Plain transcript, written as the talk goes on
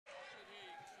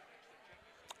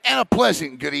And a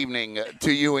pleasant good evening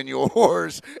to you and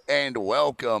yours, and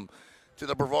welcome to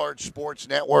the Brevard Sports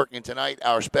Network. And tonight,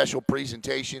 our special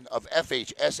presentation of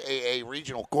Fhsaa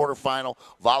Regional Quarterfinal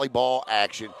Volleyball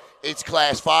action. It's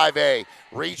Class 5A,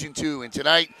 Region 2, and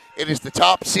tonight it is the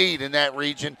top seed in that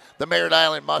region, the Merritt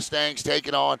Island Mustangs,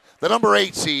 taking on the number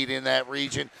 8 seed in that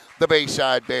region, the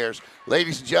Bayside Bears.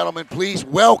 Ladies and gentlemen, please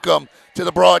welcome to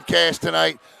the broadcast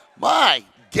tonight my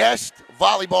guest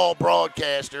volleyball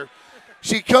broadcaster.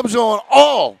 She comes on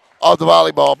all of the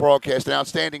volleyball broadcast, an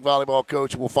outstanding volleyball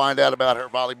coach. We'll find out about her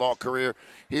volleyball career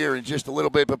here in just a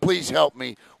little bit, but please help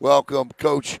me welcome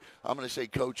Coach, I'm going to say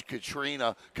Coach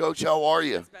Katrina. Coach, how are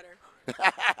you? That's better.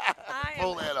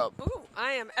 Pull that up. Ooh,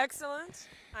 I am excellent.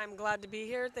 I'm glad to be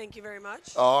here. Thank you very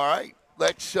much. All right.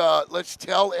 Let's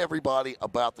tell everybody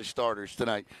about the starters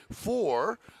tonight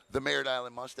for the Merritt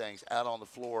Island Mustangs out on the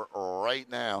floor right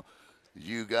now.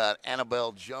 You got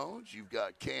Annabelle Jones, you've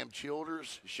got Cam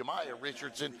Childers, Shemaya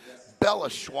Richardson, Bella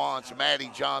Schwantz, Maddie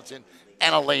Johnson,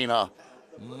 and Elena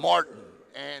Martin.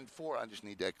 And I just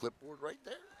need that clipboard right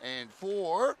there. And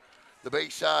for the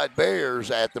Bayside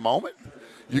Bears at the moment,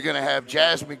 you're going to have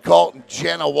Jasmine Colton,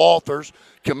 Jenna Walters,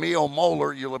 Camille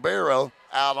Moeller, your libero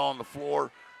out on the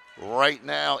floor. Right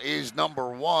now is number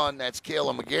 1, that's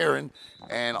Kayla McGarren,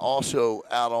 and also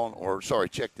out on,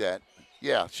 check that.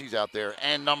 Yeah, she's out there.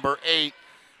 And number 8,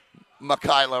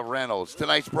 Makayla Reynolds.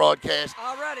 Tonight's broadcast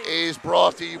is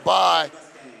brought to you by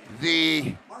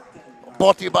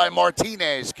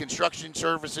Martinez Construction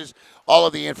Services. All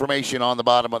of the information on the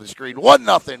bottom of the screen.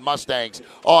 1-0 Mustangs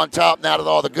on top now that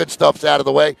all the good stuff's out of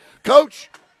the way. Coach,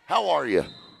 how are you?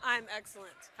 I'm excellent.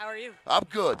 How are you? I'm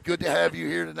good. Good to have you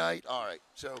here tonight. All right.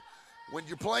 So when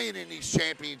you're playing in these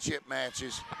championship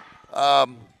matches,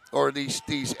 or these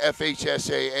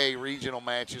FHSAA regional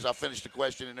matches, I'll finish the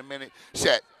question in a minute.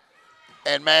 Set.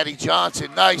 And Maddie Johnson,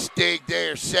 nice dig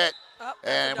there, set.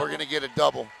 And we're going to get a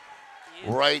double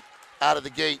right out of the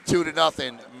gate,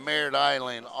 2-0, Merritt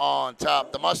Island on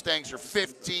top. The Mustangs are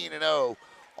 15-0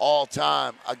 all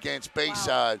time against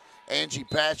Bayside. Wow. Angie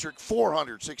Patrick,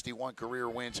 461 career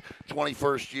wins,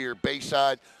 21st year.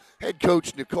 Bayside head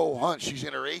coach Nicole Hunt, she's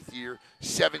in her 8th year,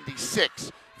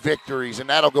 76 victories, and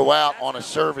that'll go out on a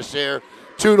service there,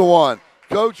 2-1.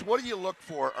 Coach, what do you look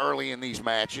for early in these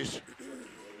matches?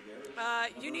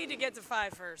 You need to get to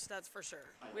 5 first, that's for sure.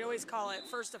 We always call it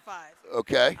first to 5.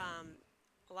 Okay.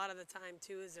 A lot of the time,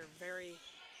 too, is they're very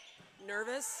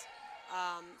nervous.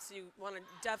 So you want to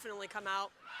definitely come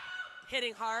out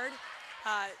hitting hard.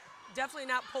 Definitely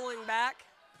not pulling back.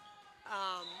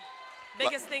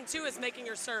 Biggest thing, too, is making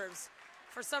your serves.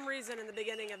 For some reason, in the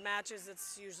beginning of matches,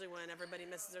 it's usually when everybody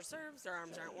misses their serves, their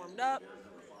arms aren't warmed up.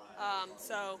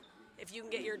 So if you can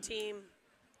get your team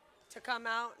to come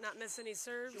out, not miss any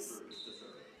serves,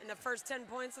 in the first 10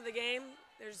 points of the game,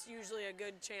 there's usually a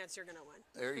good chance you're going to win.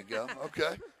 There you go.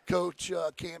 Okay. Coach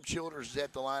Cam Childers is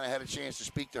at the line. I had a chance to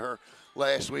speak to her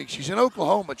last week. She's an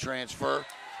Oklahoma transfer,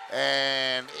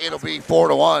 and it'll be 4-1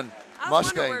 Mustangs. I was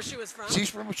wondering where she was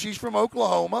from. She's from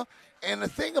Oklahoma. And the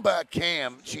thing about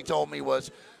Cam, she told me,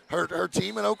 was her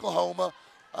team in Oklahoma,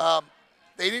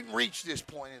 they didn't reach this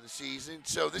point in the season,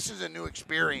 so this is a new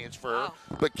experience for her. Wow.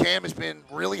 But Cam has been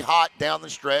really hot down the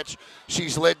stretch.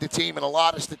 She's led the team in a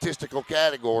lot of statistical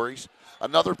categories.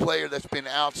 Another player that's been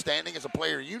outstanding is a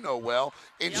player you know well,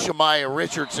 in Shemaya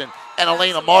Richardson, and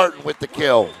Elena Martin with the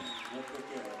kill.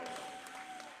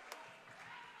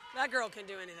 That girl can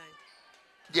do anything.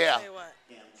 Yeah. I'll tell you what.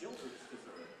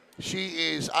 She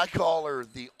is, I call her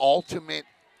the ultimate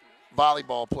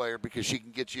volleyball player because she can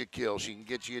get you a kill, she can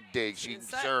get you a dig, she can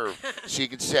serve, she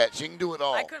can set, she can do it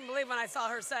all. I couldn't believe when I saw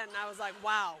her set, and I was like,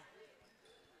 wow.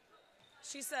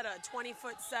 She set a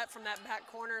 20-foot set from that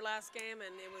back corner last game,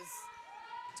 and it was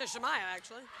to Shemaya,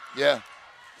 actually. Yeah.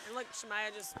 And look,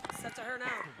 Shemaya just set to her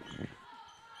now.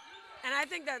 And I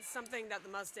think that's something that the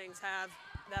Mustangs have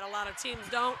that a lot of teams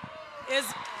don't, is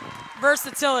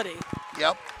versatility.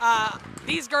 Yep.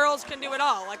 These girls can do it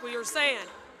all, like we were saying.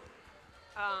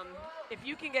 If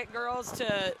you can get girls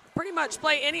to pretty much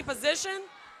play any position,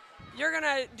 you're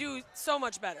gonna do so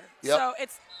much better. Yep. So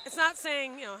it's not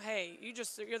saying, you know, hey,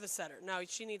 you're the setter. No,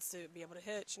 she needs to be able to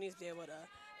hit. She needs to be able to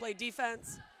play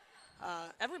defense.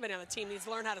 Everybody on the team needs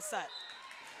to learn how to set.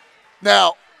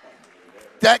 Now,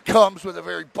 that comes with a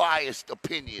very biased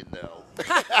opinion, though.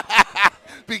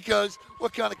 Because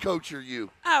what kind of coach are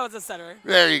you? I was a setter.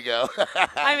 There you go.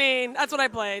 I mean, that's what I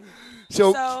played.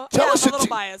 So tell us I'm a little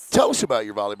biased. Tell us about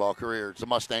your volleyball career. The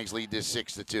Mustangs lead this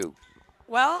 6-2.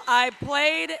 Well, I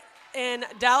played in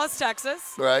Dallas,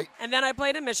 Texas. Right. And then I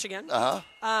played in Michigan.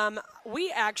 Uh-huh.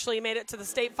 We actually made it to the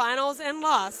state finals and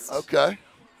lost. Okay.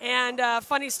 And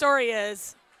funny story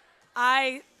is,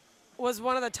 I was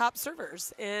one of the top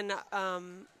servers in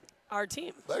our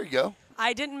team. There you go.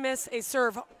 I didn't miss a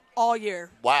serve all year.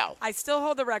 Wow. I still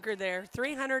hold the record there,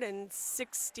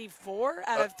 364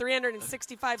 out of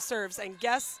 365 serves. And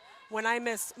guess when I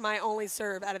missed my only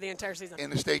serve out of the entire season? In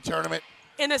the state tournament?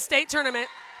 In the state tournament,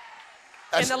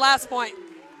 in the last point.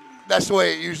 That's the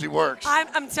way it usually works.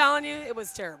 I'm telling you, it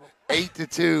was terrible.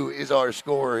 8-2 is our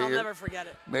score here. I'll never forget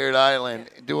it. Merritt Island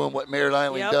doing what Merritt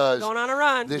Island does. Going on a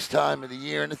run. This time of the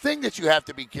year. And the thing that you have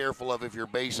to be careful of if you're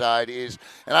Bayside is,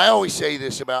 and I always say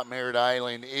this about Merritt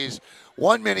Island, is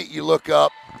 1 minute you look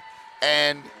up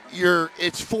and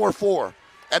it's 4-4.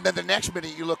 And then the next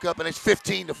minute you look up and it's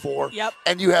 15-4. Yep.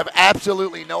 And you have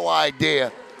absolutely no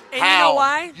idea and how you know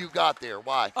why? You got there.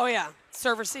 Why? Oh, yeah.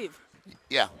 Serve receive.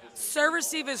 Yeah. Serve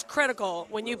receive is critical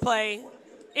when you play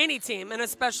any team, and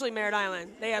especially Merritt Island.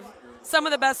 They have some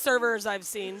of the best servers I've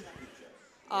seen.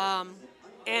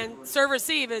 And serve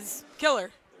receive is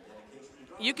killer.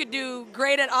 You could do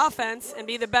great at offense and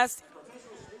be the best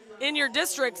in your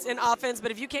districts in offense, but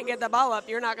if you can't get that ball up,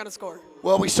 you're not going to score.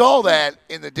 Well, we saw that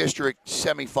in the district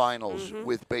semifinals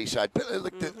with Bayside.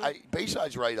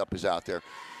 Bayside's write-up is out there.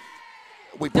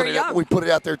 We put it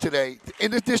out there today.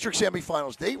 In the district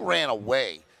semifinals, they ran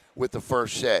away with the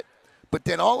first set. But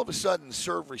then all of a sudden, the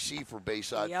serve receive for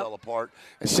Bayside fell apart,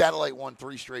 and Satellite won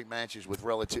 3 straight matches with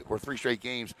 3 straight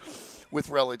games with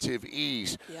relative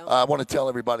ease. Yep. I want to tell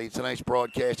everybody tonight's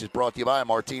broadcast is brought to you by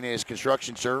Martinez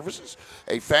Construction Services,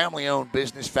 a family-owned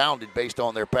business founded based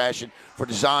on their passion for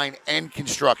design and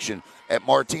construction. At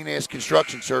Martinez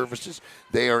Construction Services,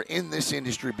 they are in this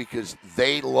industry because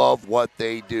they love what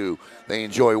they do. They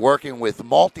enjoy working with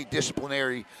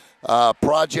multidisciplinary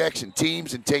projects and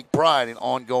teams and take pride in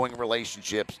ongoing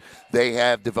relationships they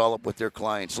have developed with their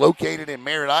clients. Located in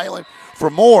Merritt Island.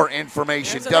 For more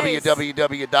information,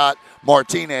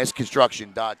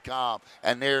 www.martinezconstruction.com.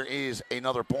 And there is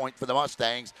another point for the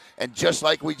Mustangs. And just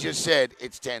like we just said,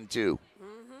 it's 10-2.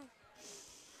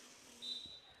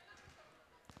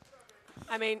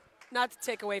 I mean, not to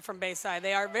take away from Bayside.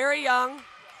 They are very young.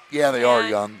 Yeah, they are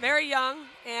young. Very young.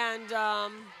 And,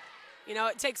 you know,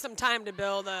 it takes some time to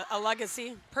build a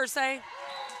legacy, per se.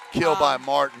 Killed by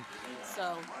Martin.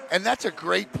 So. And that's a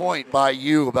great point by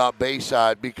you about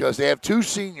Bayside because they have 2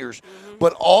 seniors,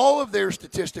 but all of their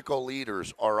statistical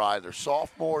leaders are either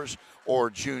sophomores or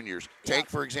juniors. Take,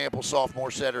 for example,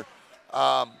 sophomore setter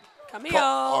Camille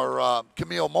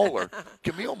Moeller.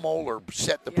 Camille Moeller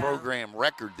set the program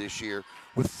record this year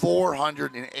with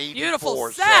 484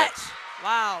 Beautiful sets.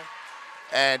 Wow.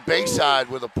 And Bayside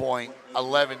with a point,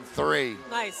 11-3.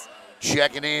 Nice.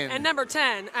 Checking in. And number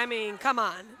 10, I mean, come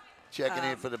on. Checking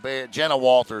in for the Bears. Jenna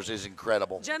Walters is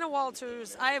incredible. Jenna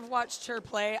Walters, I have watched her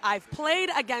play. I've played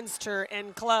against her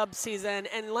in club season,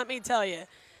 and let me tell you,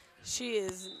 she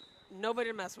is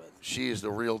nobody to mess with. She is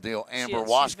the real deal. Amber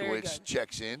Waskowitz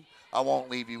checks in. I won't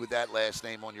leave you with that last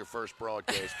name on your first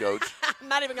broadcast, Coach. I'm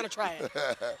not even going to try it.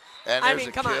 And there's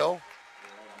a kill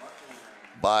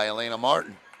by Elena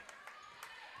Martin.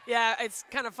 Yeah, it's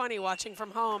kind of funny watching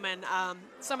from home. And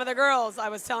some of the girls, I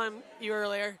was telling you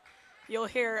earlier, you'll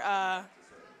hear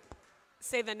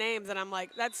say the names, and I'm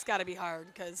like, that's got to be hard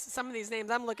because some of these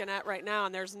names I'm looking at right now,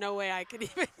 and there's no way I could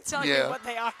even tell you what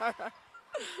they are.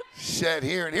 Set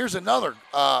here, and here's another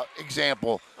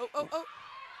example. Oh.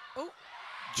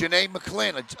 Janae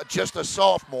McClin, just a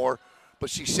sophomore, but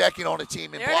she's second on the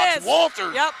team in there blocks.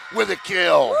 Walters with a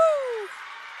kill. Woo.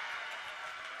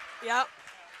 Yep.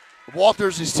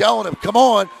 Walters is telling him, come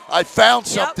on, I found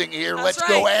something here. Let's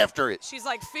go after it. She's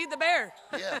like, feed the bear.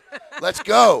 Yeah, let's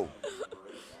go.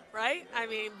 Right? I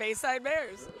mean, Bayside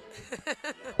Bears.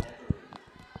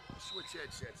 Switch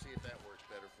headset, see if that works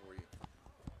better for you.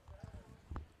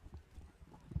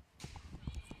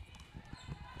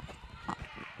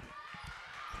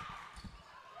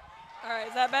 All right,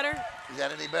 is that better? Is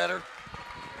that any better?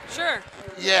 Sure.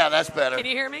 Yeah, that's better. Can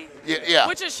you hear me? Yeah.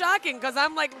 Which is shocking because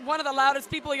I'm like one of the loudest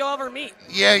people you'll ever meet.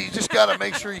 Yeah, you just got to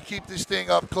make sure you keep this thing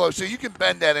up close. So you can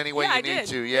bend that any way you need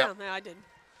to. Yeah, I did.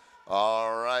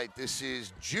 All right, this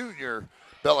is junior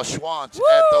Bella Schwantz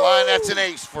at the line. That's an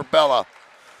ace for Bella.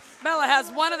 Bella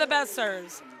has one of the best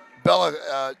serves.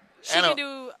 Bella, she can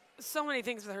do so many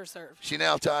things with her serve. She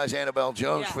now ties Annabelle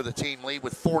Jones for the team lead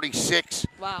with 46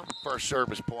 first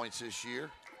service points this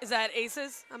year. Is that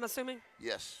aces, I'm assuming?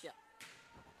 Yes. Yeah.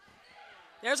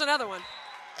 There's another one.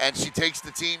 And she takes the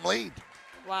team lead.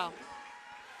 Wow.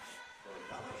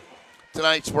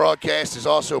 Tonight's broadcast is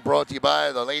also brought to you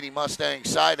by the Lady Mustangs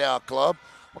Side Out Club.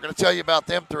 We're going to tell you about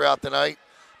them throughout the night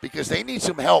because they need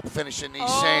some help finishing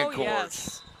these sand courts.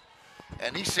 Yes.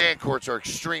 And these sand courts are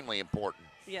extremely important.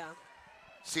 Yeah.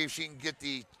 See if she can get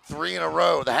the 3 in a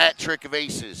row, the hat trick of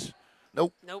aces.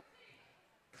 Nope. Nope.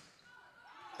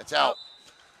 That's out.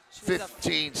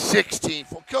 15, 16.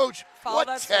 Well, Coach, what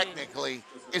technically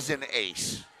is an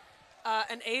ace?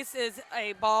 An ace is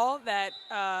a ball that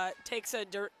takes a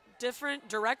different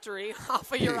directory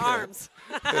off of your arms.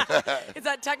 Is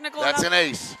that technical That's enough? an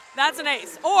ace. That's an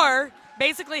ace. Or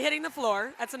basically hitting the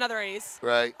floor. That's another ace.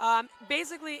 Right.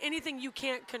 Basically anything you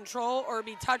can't control or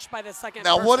be touched by the second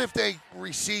Now, person. what if they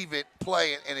receive it,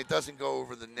 play it, and it doesn't go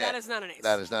over the net? That is not an ace.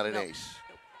 That is not an Nope. ace.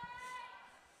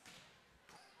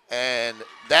 And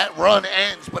that run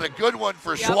ends, but a good one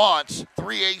for Schwantz.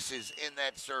 3 aces in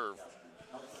that serve.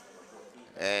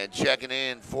 And checking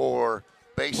in for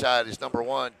Bayside is number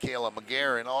 1, Kayla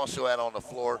McGarren. Also out on the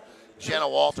floor, Jenna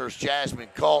Walters, Jasmine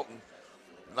Colton.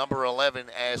 Number 11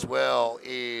 as well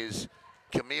is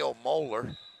Camille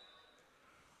Moeller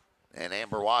and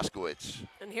Amber Waskowitz.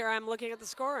 And here I'm looking at the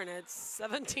score, and it's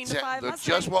 17-5 Mustangs.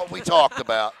 Just what we talked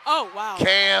about. Oh, wow.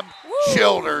 Cam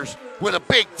Childers with a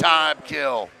big-time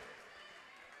kill.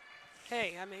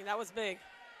 Hey, I mean, that was big.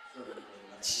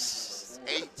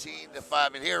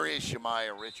 18-5. And here is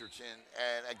Shemaya Richardson.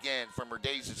 And, again, from her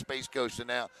days at Space Coast to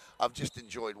now, I've just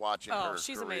enjoyed watching her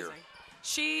she's career. amazing.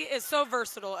 She is so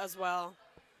versatile as well.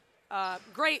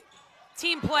 Great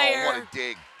team player. Oh, what a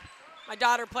dig. My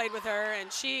daughter played with her,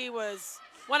 and she was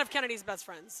one of Kennedy's best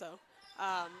friends. So,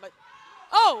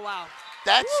 oh, wow.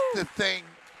 That's the thing.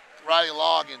 Riley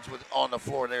Loggins was on the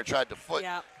floor there, tried to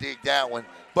dig that one.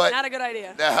 But not a good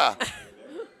idea. Nah.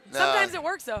 Sometimes it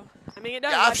works, though. I mean, it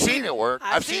does. Yeah, I've seen it work.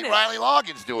 I've seen Riley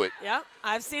Loggins do it. Yeah,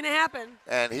 I've seen it happen.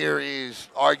 And here is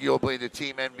arguably the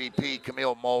team MVP,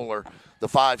 Camille Moeller, the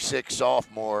 5'6"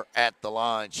 sophomore at the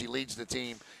line. She leads the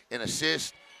team in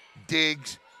assists,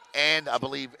 digs, and I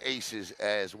believe aces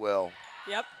as well.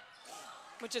 Yep,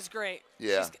 which is great.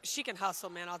 Yeah. She can hustle,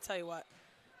 man, I'll tell you what.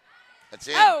 That's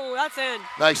in. Oh, that's in.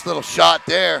 Nice little shot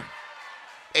there.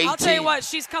 18, I'll tell you what,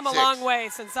 she's come a 6. long way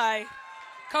since I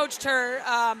coached her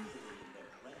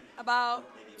about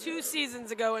 2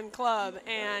 seasons ago in club,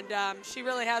 and she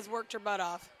really has worked her butt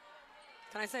off.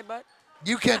 Can I say butt?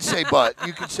 You can say butt.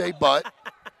 You can say butt.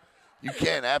 You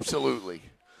can, absolutely.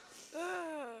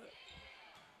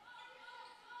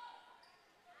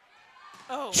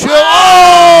 Oh,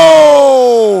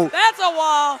 that's a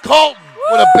wall. Colton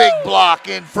with a big block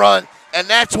in front, and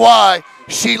that's why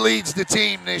she leads the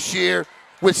team this year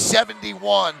with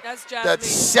 71. That's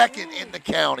second in the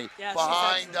county,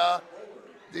 behind the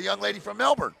young lady from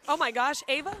Melbourne. Oh, my gosh,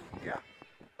 Ava? Yeah.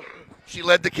 She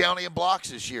led the county in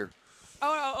blocks this year.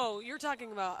 Oh, you're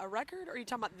talking about a record, or are you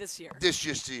talking about this year? This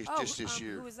year.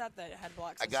 Who was that had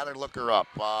blocks? I got to look her up.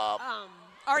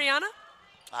 Ariana?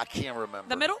 I can't remember.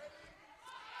 The middle?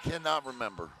 Cannot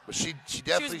remember, but she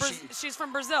definitely. She's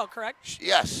from Brazil, correct?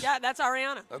 Yes. Yeah, that's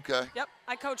Ariana. Okay. Yep,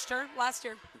 I coached her last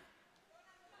year.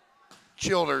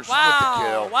 Childers with the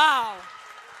kill. Wow.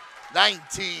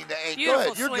 19-8. Beautiful Go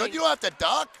ahead. You're swing. good. You don't have to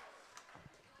duck.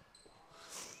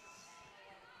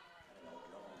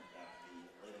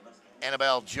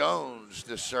 Annabelle Jones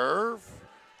to serve.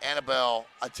 Annabelle,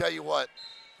 I tell you what,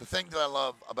 the thing that I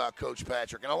love about Coach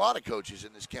Patrick and a lot of coaches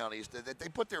in this county is that they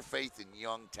put their faith in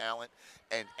young talent,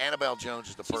 and Annabelle Jones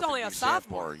is the perfect only a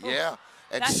sophomore. Yeah,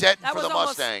 and setting for the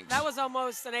Mustangs. That was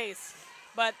almost an ace,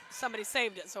 but somebody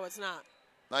saved it, so it's not.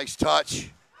 Nice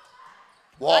touch.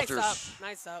 Walters.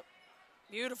 Nice up.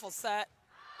 Beautiful set.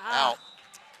 Out.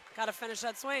 Got to finish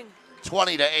that swing.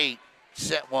 20-8,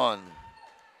 set 1.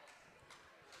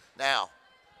 Now,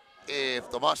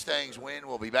 if the Mustangs win,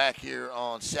 we'll be back here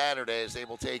on Saturday as they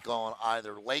will take on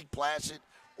either Lake Placid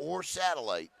or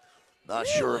Satellite. Not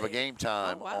sure of a game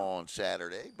time on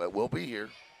Saturday, but we'll be here.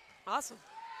 Awesome.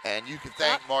 And you can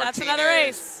thank Martinez that's another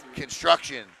ace.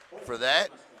 Construction for that.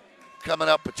 Coming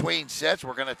up between sets,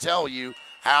 we're going to tell you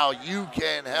how you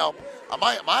can help. I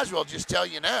might as well just tell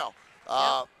you now.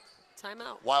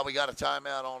 Timeout. While we got a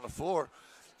timeout on the floor.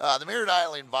 The Merritt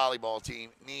Island volleyball team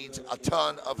needs a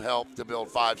ton of help to build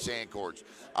 5 sand courts.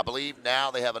 I believe now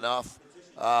they have enough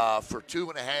for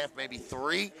 2.5, maybe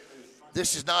 3.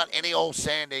 This is not any old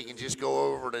sand they can just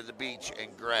go over to the beach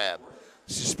and grab.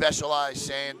 This is specialized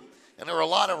sand, and there are a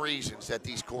lot of reasons that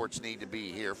these courts need to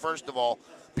be here. First of all,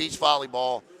 beach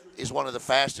volleyball is one of the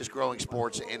fastest growing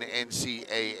sports in the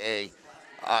NCAA.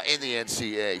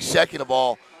 Second of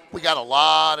all, we got a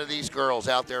lot of these girls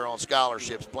out there on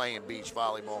scholarships playing beach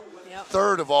volleyball. Yep.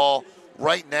 Third of all,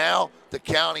 right now, the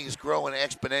county is growing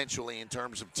exponentially in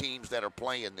terms of teams that are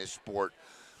playing this sport.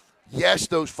 Yes,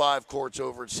 those 5 courts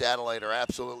over at Satellite are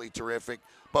absolutely terrific,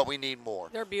 but we need more.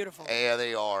 They're beautiful. Yeah,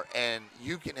 they are. And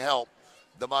you can help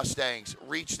the Mustangs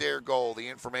reach their goal. The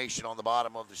information on the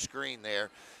bottom of the screen there.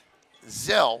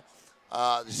 Zelle,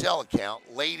 the Zelle account,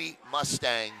 Lady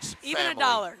Mustangs Even Family.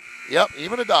 $1. Yep,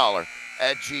 even $1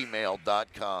 at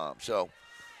gmail.com. So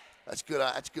that's good.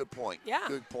 That's a good point. Yeah.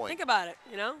 Good point. Think about it,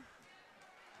 you know?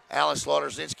 Alan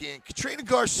Slaughterzinski and Katrina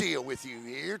Garcia with you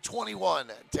here,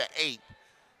 21-8.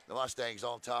 The Mustangs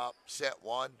on top, set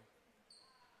one.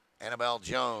 Annabelle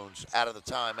Jones out of the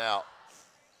timeout.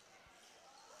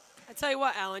 I tell you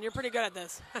what, Alan, you're pretty good at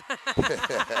this.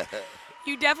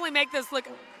 You definitely make this look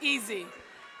easy.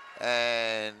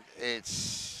 And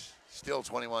it's still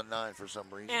 21-9 for some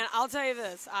reason. And I'll tell you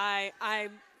this,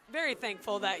 I'm very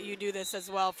thankful that you do this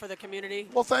as well for the community.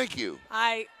 Well, thank you.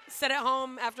 I sit at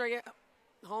home after I get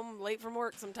home late from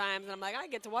work sometimes, and I'm like, I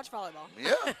get to watch volleyball.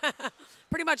 Yeah.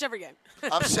 Pretty much every game.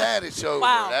 I'm sad it's over.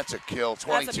 Wow. That's a kill,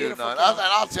 22-9. kill.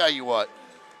 I'll tell you what,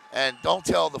 and don't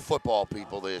tell the football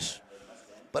people this,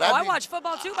 but I watch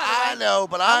football too, by the way. I know,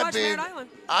 but I watch Merritt Island.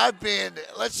 I've been,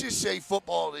 let's just say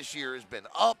football this year has been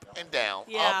up and down,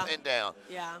 Yeah. up and down.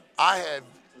 Yeah. I have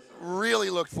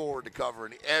really looked forward to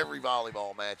covering every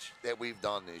volleyball match that we've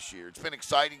done this year. It's been an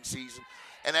exciting season.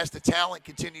 And as the talent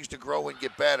continues to grow and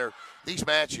get better, these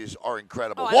matches are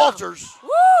incredible. Oh, Walters woo,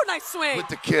 nice swing. with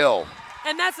the kill.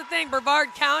 And that's the thing,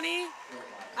 Brevard County,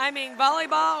 I mean,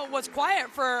 volleyball was quiet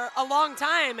for a long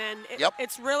time, and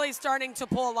it's really starting to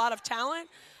pull a lot of talent.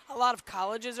 A lot of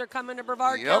colleges are coming to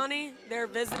Brevard County. They're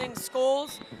visiting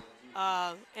schools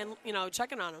and, you know,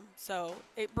 checking on them. So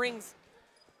it brings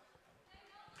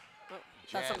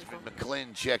Jasmine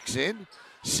McClin checks in.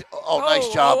 Oh, nice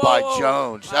job by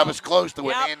Jones. That was close to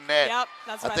an in net. Yep,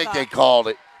 that's what I think thought. they called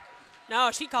it.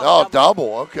 No, she called it double.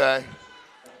 Double. Okay.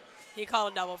 He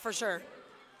called it double for sure.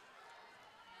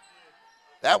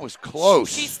 That was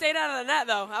close. She stayed out of the net,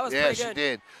 though. That was pretty good. Yeah, she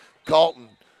did. Colton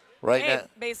right hey, now.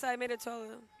 Bayside made it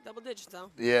to double digits, though.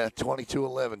 Yeah,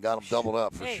 22-11. Got them doubled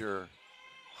up for sure.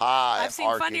 High. I've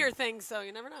seen funnier things, so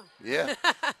you never know. Yeah.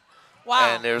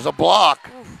 Wow. And there's a block.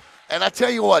 Oof. And I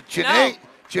tell you what, Janae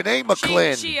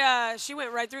McClin. She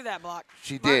went right through that block.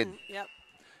 She Martin, did. Yep.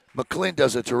 McClin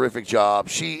does a terrific job.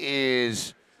 She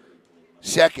is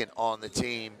second on the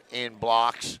team in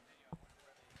blocks.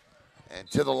 And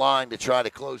to the line to try to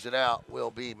close it out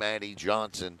will be Maddie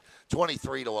Johnson.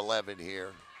 23-11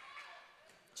 here.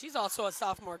 She's also a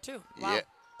sophomore, too. Wow. Yeah.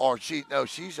 Or she's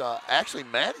actually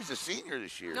Maddie's a senior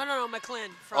this year. No, McClin.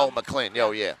 McClin.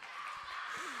 Oh, yeah.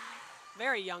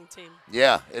 Very young team.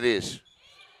 Yeah, it is.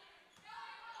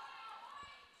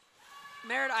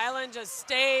 Merritt Island just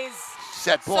stays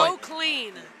Set point. so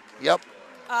clean. Yep.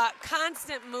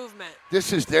 Constant movement.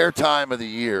 This is their time of the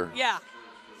year. Yeah.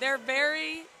 They're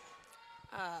very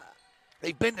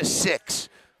They've been to 6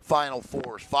 Final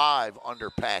Fours, 5 under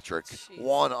Patrick,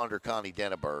 1 under Connie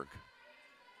Denneberg.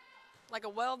 like a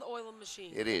well-oiled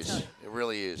machine. It is. It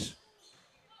really is.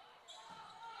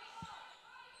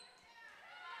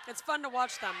 It's fun to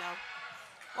watch them, though.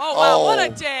 Oh, wow, what a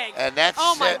dig. And that's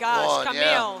oh, my set gosh, one, Camille.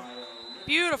 yeah.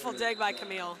 Beautiful dig by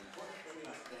Camille.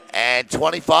 And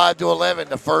 25-11,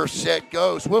 the first set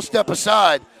goes. We'll step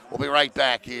aside. We'll be right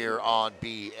back here on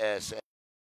BSN.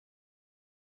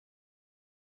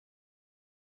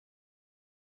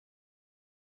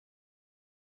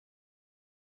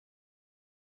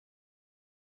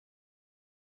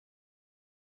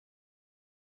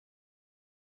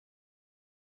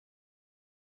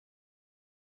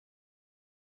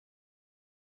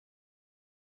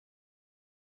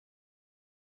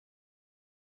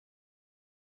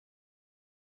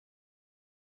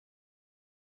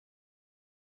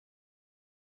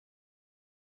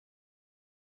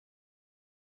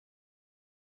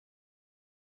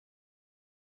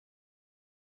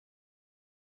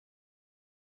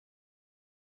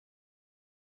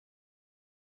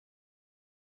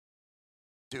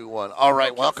 All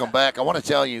right, welcome back. I want to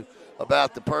tell you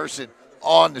about the person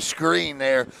on the screen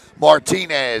there,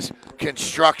 Martinez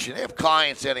Construction. They have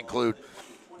clients that include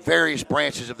various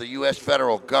branches of the U.S.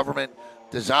 federal government,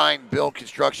 design, build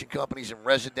construction companies, and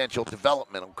residential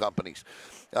developmental companies.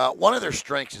 One of their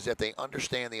strengths is that they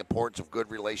understand the importance of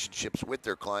good relationships with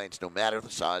their clients, no matter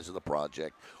the size of the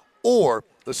project or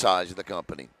the size of the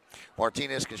company.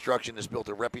 Martinez Construction has built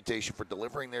a reputation for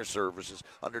delivering their services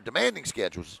under demanding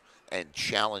schedules and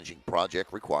challenging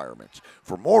project requirements.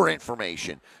 For more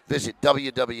information, visit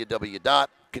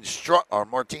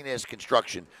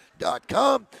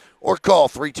www.martinezconstruction.com or call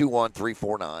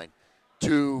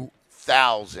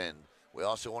 321-349-2000. We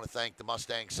also want to thank the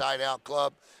Mustang Side Out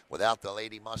Club. Without the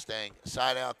Lady Mustang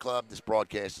Side Out Club, this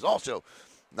broadcast is also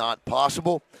not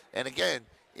possible. And again,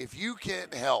 if you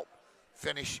can help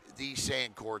finish these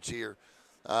sand courts here,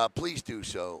 please do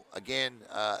so. Again,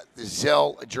 the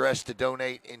Zelle address to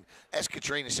donate, and as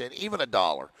Katrina said, even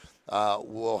 $1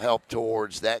 will help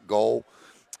towards that goal.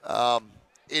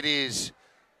 It is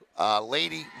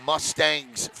Lady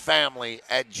Mustangs Family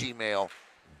at gmail.com.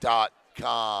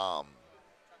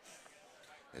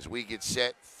 As we get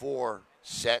set for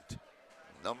set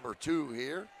number 2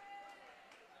 here.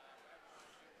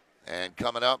 And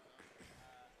coming up,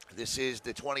 this is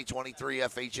the 2023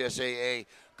 FHSAA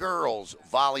Girls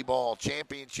Volleyball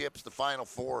Championships. The Final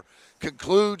Four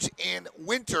concludes in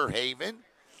Winter Haven.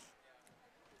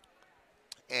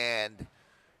 And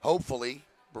hopefully,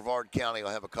 Brevard County will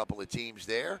have a couple of teams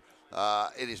there.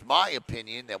 It is my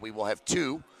opinion that we will have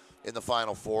 2 in the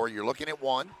Final Four. You're looking at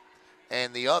 1,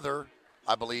 and the other,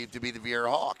 I believe, to be the Vieira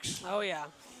Hawks. Oh, yeah.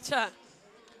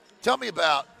 Tell me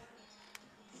about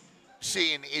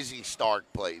seeing Izzy Stark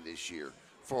play this year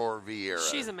for Vieira.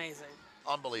 She's amazing.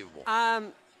 Unbelievable.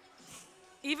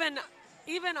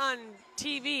 Even on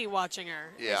TV watching her,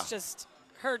 yeah. It's just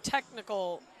her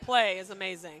technical play is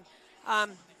amazing.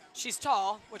 She's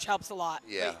tall, which helps a lot.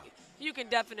 Yeah. You can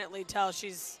definitely tell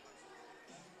she's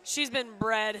been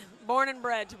born and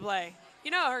bred to play. You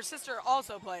know, her sister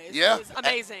also plays. Yeah. She's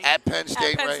amazing. At Penn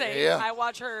State, at Penn right? State. Yeah. I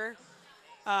watch her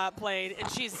played, and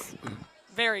she's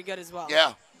very good as well.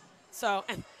 Yeah. So,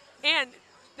 and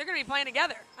they're going to be playing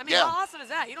together. I mean, yeah. how awesome is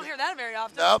that? You don't hear that very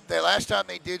often. Nope. The last time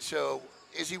they did so,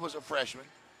 Izzy was a freshman.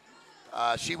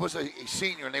 She was a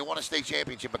senior, and they won a state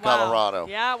championship in Colorado.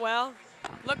 Yeah, well,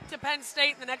 look to Penn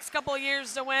State in the next couple of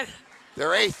years to win. They're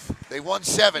 8th. They won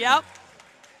 7. Yep.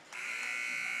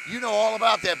 You know all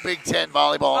about that Big Ten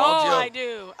volleyball, oh, don't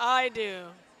you? I do.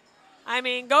 I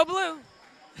mean, go blue.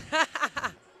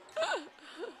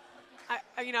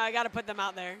 I got to put them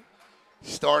out there.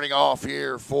 Starting off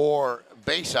here for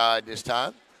Bayside this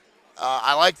time.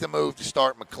 I like the move to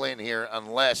start McClin here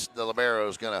unless the libero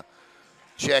is going to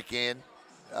check in.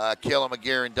 Kayla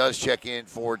McGarren does check in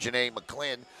for Janae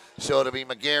McClin. So it'll be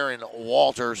McGarren,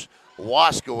 Walters,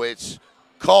 Waskowitz,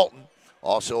 Colton.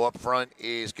 Also up front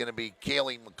is going to be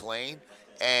Kaylee McLean.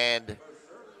 And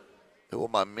who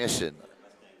am I missing?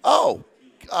 Oh,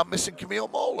 I'm missing Camille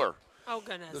Moeller. Oh,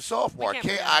 goodness. The sophomore.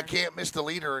 I can't miss the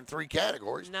leader in 3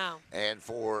 categories. No. And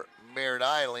for Merritt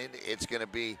Island, it's going to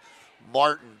be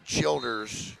Martin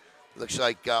Childers. Looks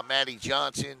like Maddie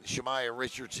Johnson, Shemaya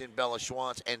Richardson, Bella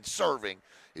Schwantz, and serving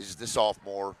is the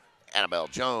sophomore Annabelle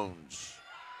Jones.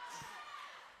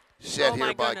 Set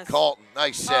here by Colton.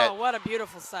 Nice set. Oh, what a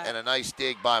beautiful set. And a nice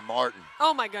dig by Martin.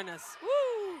 Oh, my goodness.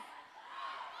 Woo!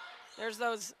 There's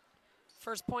those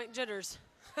first point jitters.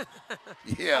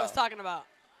 Yeah. I was talking about.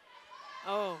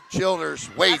 Oh.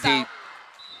 Childers, way deep. Out.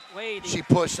 Way deep. She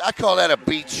pushed. I call that a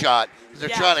beat shot. They're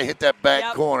trying to hit that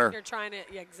back corner. You're trying to,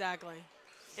 yeah, exactly.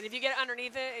 And if you get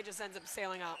underneath it, it just ends up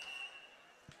sailing out.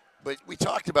 But we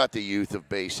talked about the youth of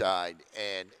Bayside,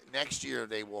 and next year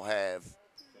they will have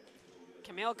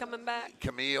Camille coming back.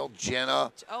 Camille,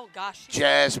 Jenna. Oh gosh.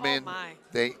 Jasmine. Oh my.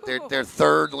 They're their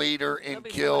 3rd leader in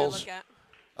kills.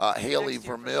 Haley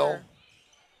Vermill. Sure.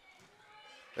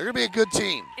 They're gonna be a good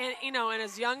team. And and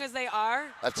as young as they are,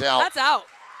 that's out. That's out.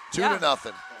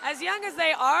 2-0. As young as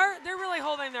they are, they're really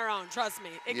holding their own. Trust me,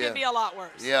 it could be a lot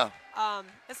worse. Yeah.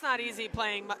 It's not easy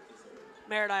playing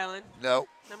Merritt Island. No.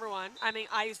 Number one. I mean,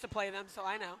 I used to play them, so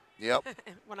I know. Yep.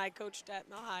 When I coached at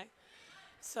Mill High,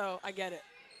 so I get it.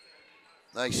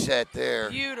 Nice set there.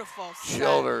 Beautiful set.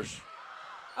 Shoulders.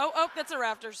 Oh, that's a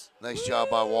rafters. Nice job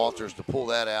by Walters to pull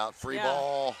that out. Free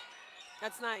ball.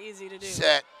 That's not easy to do.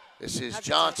 Set. This is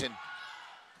Johnson.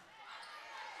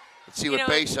 Let's see what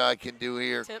Bayside can do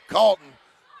here. Colton.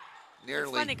 Nearly.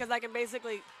 It's funny because I can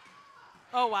basically.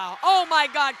 Oh, wow. Oh, my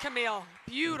God, Camille.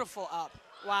 Beautiful up.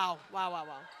 Wow.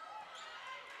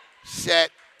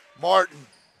 Set. Martin.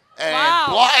 And,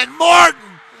 and Martin.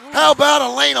 How about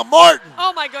Elena Martin?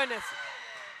 Oh, my goodness.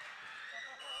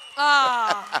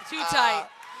 Too tight.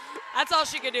 That's all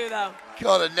she could do, though.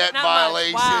 Caught a net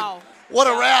violation. Wow. What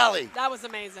a rally. That was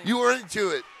amazing. You were into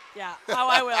it. Yeah. Oh,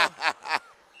 I will.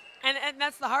 And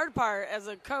that's the hard part as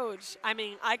a coach. I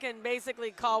mean, I can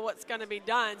basically call what's going to be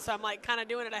done, so I'm like kind of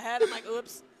doing it ahead. I'm like,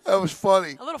 oops. That was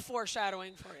funny. A little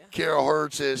foreshadowing for you. Carol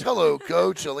Hurd says, hello,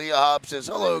 Coach. Aaliyah Hobbs says,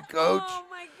 hello, Coach. Oh,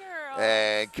 my girl.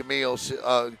 And Camille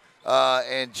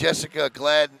and Jessica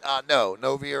Gladden.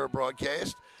 No Vieira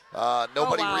broadcast.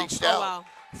 Nobody reached out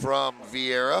from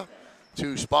Vieira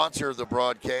to sponsor the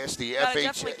broadcast. The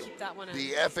FHSAA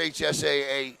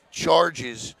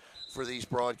charges for these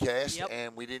broadcasts,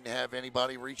 and we didn't have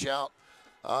anybody reach out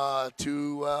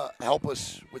to help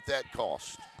us with that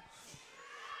cost.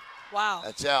 Wow.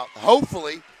 That's out.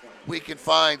 Hopefully, we can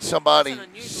find somebody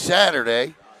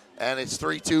Saturday And it's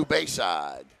 3-2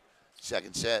 Bayside.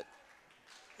 Second set.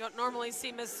 You don't normally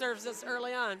see missed serves this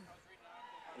early on.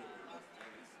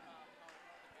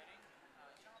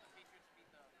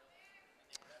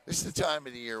 This is the time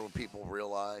of the year when people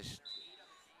realize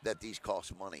that these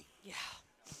cost money. Yeah,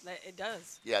 it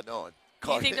does. Yeah, no. It Do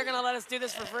costs, you think they're going to let us do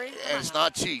this for free? and it's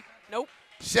not cheap. Nope.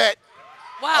 Set.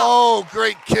 Wow. Oh,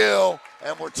 great kill.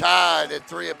 And we're tied at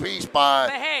 3 apiece by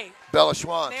But hey, Bella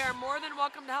Schwantz. they are more than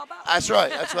welcome to help out. That's right.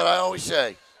 That's what I always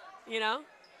say. You know?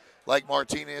 Like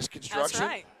Martinez Construction.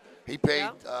 That's right. He paid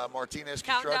Yep. Martinez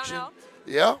Countdown Construction. helped.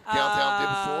 Yeah, Countdown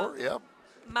did before. Yep.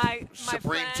 My Supreme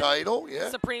friend, title. Yeah.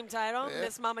 Supreme title, Yeah.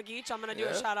 Miss Mama Geach. I'm going to do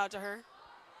Yeah. a shout out to her.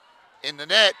 In the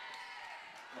net.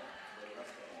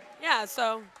 Yeah,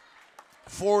 so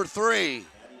 4-3.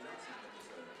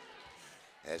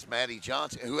 As Maddie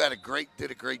Johnson, who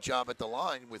did a great job at the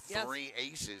line with Yes. 3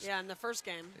 aces. yeah, in the first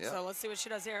game. Yeah. So let's see what she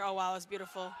does here. Oh wow, it's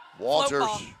beautiful. Walters.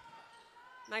 Float ball.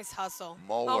 Nice hustle.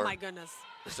 Moeller. Oh my goodness.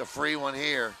 It's a free one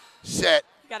here. Set.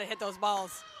 You got to hit those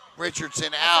balls.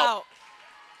 Richardson That's out.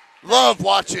 Love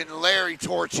watching Larry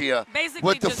Torchia Basically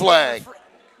with the just flag.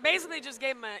 basically just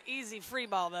gave him an easy free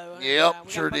ball though. And, Yep,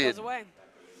 we sure gotta put did. those away.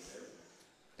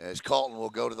 As Colton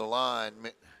will go to the line.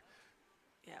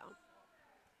 Yeah.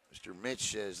 Mr.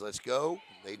 Mitch says, let's go.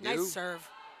 They do. Nice serve.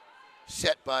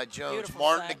 Set by Jones. Beautiful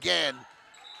Martin set. again.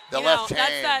 The You left know,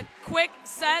 hand. That's that quick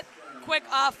set, quick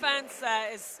offense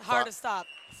that is hard to stop.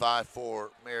 5-4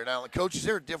 Merritt Island. Coach, is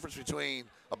there a difference between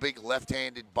a big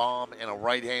left-handed bomb and a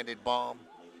right-handed bomb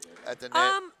at the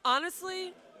net?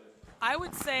 Honestly, I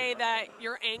would say that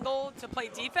your angle to play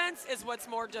defense is what's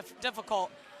more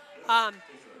difficult.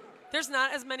 There's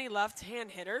not as many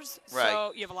left-hand hitters, Right.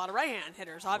 so you have a lot of right-hand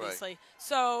hitters, obviously.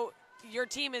 So your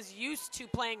team is used to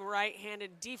playing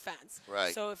right-handed defense.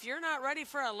 Right. So if you're not ready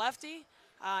for a lefty,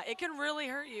 it can really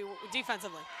hurt you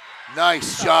defensively.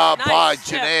 Nice job nice by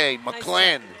tip. Janae Nice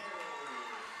McClin.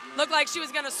 Looked like she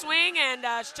was going to swing, and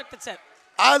she took the tip.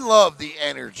 I love the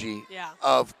energy Yeah.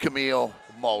 of Camille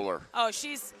Moeller. Oh,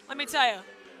 let me tell you,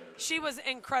 she was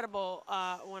incredible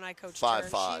when I coached her.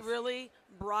 5'5". She really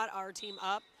brought our team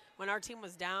up. When our team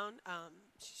was down,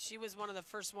 she was one of the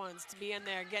first ones to be in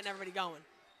there getting everybody going.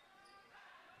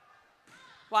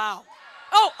 Wow.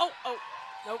 Oh,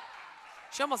 nope.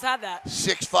 She almost had that.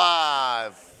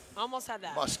 6'5". Almost had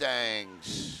that.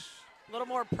 Mustangs. A little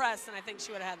more press, and I think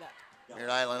she would have had that. Merritt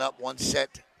Island up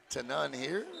 1-0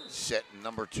 here. Set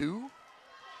number 2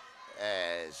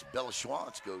 as Bella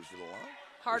Schwantz goes to the line.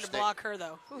 Hard to block her,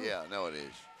 though. Ooh. Yeah, no, it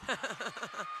is.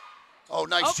 Oh,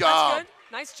 nice Oh, job. that's good.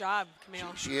 Nice job,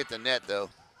 Camille. She hit the net, though.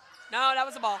 No, that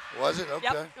was a ball. Was it? Okay.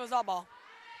 Yep, it was all ball.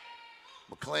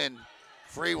 McClin,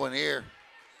 free one here.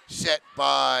 Set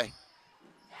by,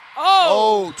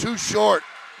 Oh! too short.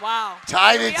 Wow.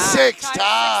 Tied Here we at are, 6. tied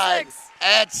Tied 6-6.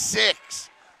 at 6.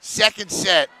 Second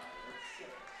set.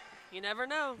 You never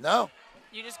know. No,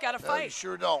 You just got to no, fight. you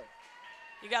sure don't.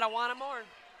 You got to want it more.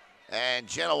 And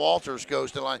Jenna Walters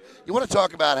goes to the line. You want to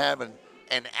talk about having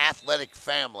an athletic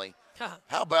family.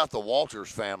 How about the Walters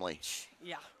family?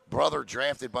 Yeah. Brother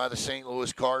drafted by the St.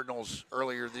 Louis Cardinals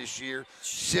earlier this year.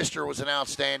 Sister was an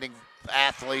outstanding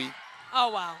athlete. Oh,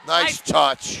 wow. Nice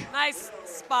touch. Nice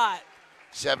spot.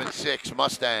 7-6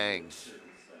 Mustangs.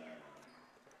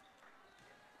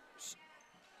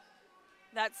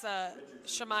 That's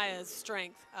Shemaya's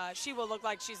strength. She will look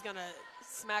like she's going to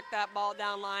smack that ball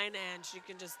down line, and she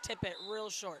can just tip it real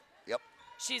short. Yep.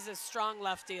 She's a strong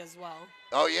lefty as well.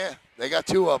 Oh, yeah. They got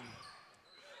 2 of them.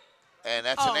 And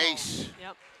that's an ace.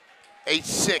 Yep.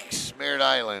 8-6 Merritt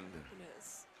Island. It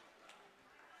is.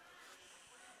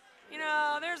 You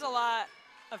know, there's a lot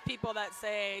of people that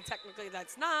say technically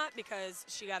that's not because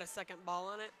she got a second ball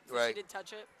on it. So Right. She did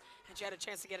touch it, and she had a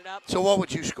chance to get it up. So what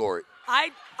would you score it?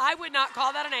 I would not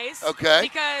call that an ace. Okay.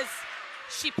 Because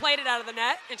she played it out of the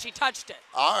net, and she touched it.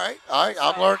 All right.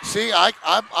 I'm learning. See,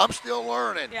 I'm still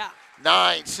learning. Yeah.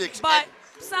 9-6. But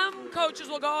some coaches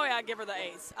will go, oh, yeah, give her the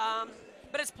ace.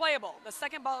 But it's playable. The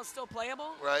second ball is still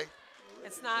playable. Right.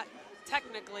 It's not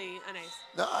technically an ace.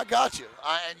 No, I got you.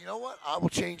 And you know what? I will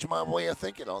change my way of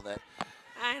thinking on that.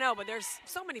 I know, but there's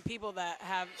so many people that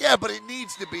have. Yeah, but it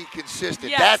needs to be consistent.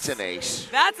 Yes. That's an ace.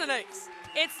 That's an ace.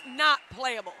 It's not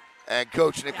playable. And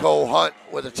Coach Nicole Hunt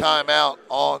with a timeout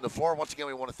on the floor. Once again,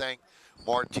 we want to thank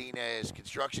Martinez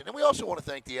Construction. And we also want to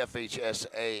thank the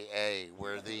Fhsaa,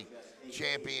 where the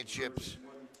championships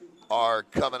are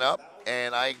coming up.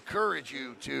 And I encourage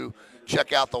you to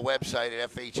check out the website at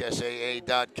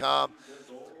fhsaa.com.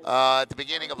 At the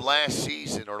beginning of last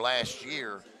season or last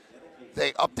year,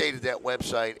 they updated that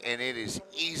website, and it is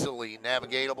easily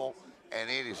navigatable, and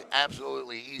it is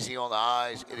absolutely easy on the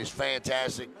eyes. It is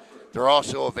fantastic. They're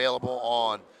also available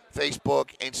on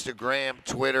Facebook, Instagram,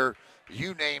 Twitter,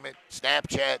 you name it,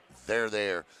 Snapchat, they're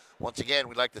there. Once again,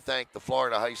 we'd like to thank the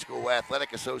Florida High School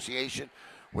Athletic Association,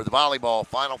 where the volleyball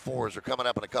Final Fours are coming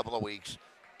up in a couple of weeks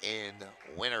in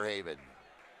Winter Haven.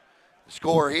 The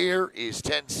score here is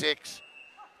 10-6.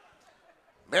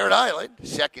 Merritt Island,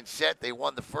 second set. They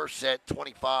won the first set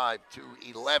 25-11.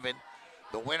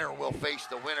 The winner will face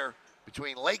the winner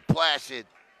between Lake Placid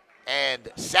and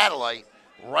Satellite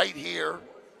right here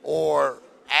or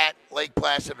at Lake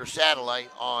Placid or Satellite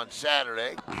on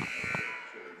Saturday.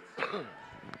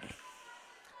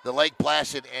 The Lake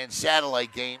Placid and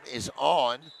Satellite game is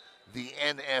on the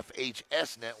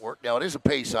NFHS network. Now, it is a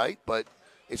pay site, but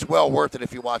it's well worth it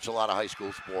if you watch a lot of high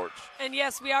school sports. And,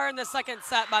 yes, we are in the second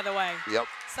set, by the way. Yep.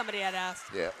 Somebody had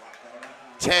asked. Yeah.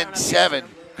 10-7.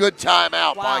 Good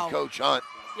timeout by Coach Hunt.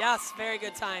 Yes, very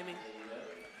good timing.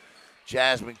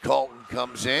 Jasmine Colton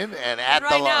comes in and at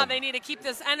right the now line. they need to keep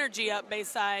this energy up,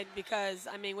 Bayside, because,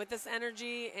 I mean, with this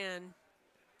energy and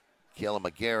Kayla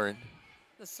McGarren.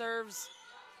 the serves,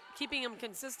 keeping them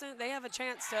consistent, they have a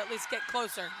chance to at least get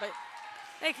closer. But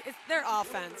their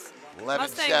offense. 11-7.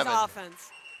 Mustangs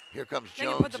offense. Here comes They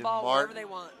Jones can put the ball and wherever Martin. they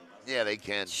want. Yeah, they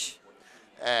can.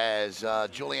 As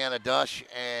Juliana Dush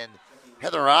and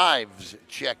Heather Ives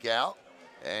check out,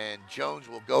 and Jones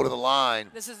will go to the line.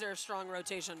 This is their strong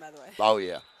rotation, by the way. Oh,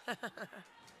 yeah.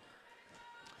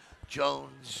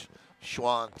 Jones,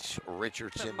 Schwantz,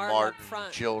 Richardson, Martin,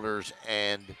 Childers,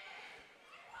 and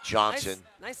Johnson.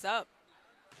 Nice up.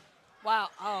 Wow.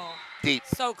 Oh. Deep.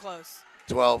 So close.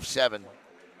 12-7.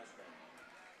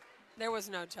 There was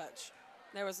no touch.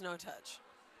 There was no touch.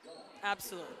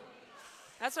 Absolutely.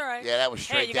 That's all right. Yeah, that was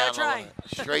straight you down. Gotta try.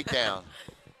 Straight down.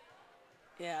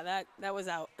 Yeah, that was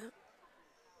out.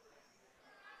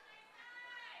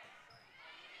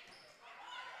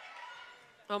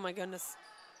 Oh, my goodness.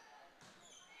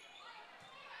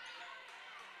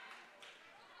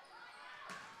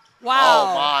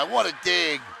 Wow. Oh, my. What a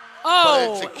dig.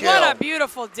 Oh, but it's a kill. What a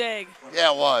beautiful dig.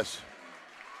 Yeah, it was.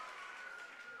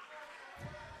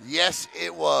 Yes,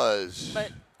 it was.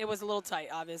 But it was a little tight,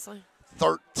 obviously.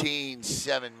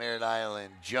 13-7 Merritt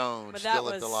Island. Jones still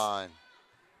at the line.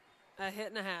 A hit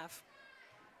and a half.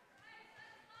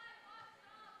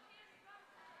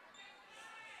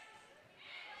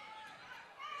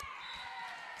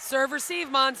 Serve receive,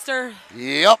 monster.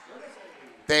 Yep.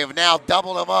 They have now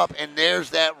doubled them up, and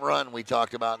there's that run we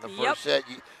talked about in the first set.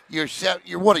 You're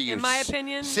what are you? In my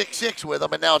opinion, 6-6 with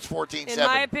them, and now it's 14-7. In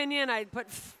my opinion, I'd put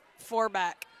 4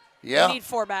 back. Yeah. You need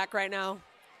 4 back right now.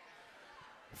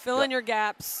 Fill in your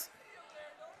gaps,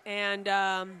 and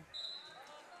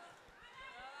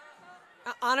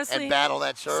honestly, and battle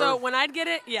that serve. So when I'd get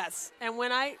it, yes, and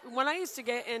when I used to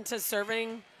get into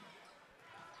serving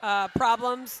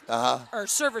problems or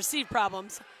serve receive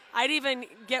problems, I'd even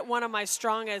get one of my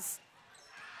strongest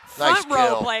front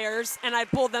row players and I'd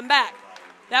pull them back.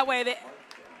 That way,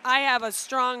 I have a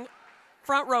strong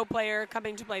front row player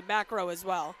coming to play back row as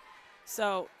well.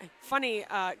 So, funny,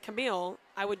 Camille,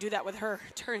 I would do that with her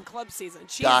during club season.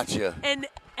 She's an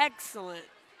excellent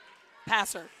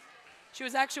passer. She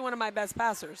was actually one of my best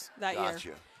passers that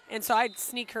year. And so I'd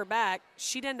sneak her back.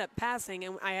 She'd end up passing,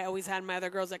 and I always had my other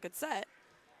girls that could set.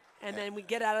 And then we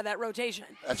get out of that rotation.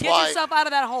 Get yourself out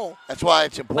of that hole. That's why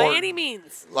it's important. By any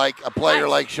means. Like a player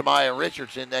like Shemaya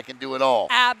Richardson that can do it all.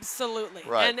 Absolutely.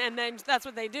 Right. And then that's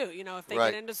what they do. You know, if they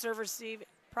get into serve receive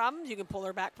problems, you can pull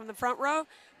her back from the front row,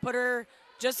 put her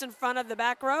just in front of the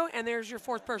back row, and there's your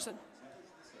 4th person.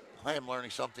 I am learning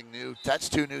something new. That's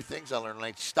 2 new things I learned.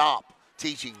 Like, stop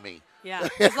teaching me. Yeah.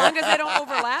 As long as they don't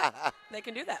overlap, they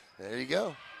can do that. There you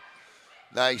go.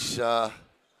 Nice. Let's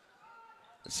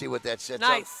see what that sets up.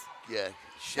 Nice. Yeah,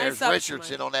 there's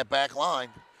Richardson on that back line.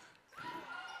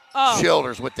 Oh.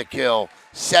 Childers with the kill,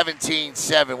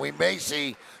 17-7. We may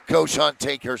see Coach Hunt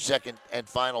take her second and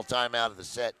final time out of the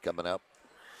set coming up.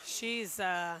 She's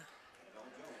a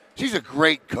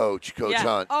great coach, Coach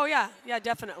Hunt. Oh, yeah. Yeah,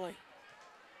 definitely.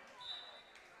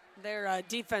 Their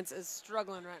defense is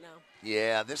struggling right now.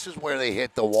 Yeah, this is where they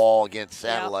hit the wall against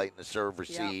Satellite in the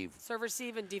serve-receive.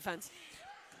 Serve-receive and defense.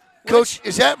 Coach,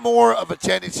 is that more of a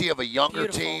tendency of a younger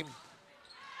team?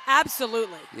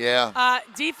 Absolutely. Yeah.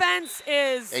 Defense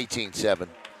is 18-7.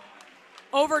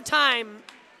 Over time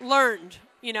learned,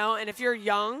 you know, and if you're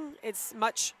young, it's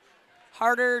much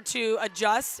harder to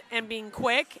adjust and being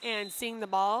quick and seeing the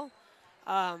ball.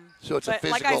 So it's a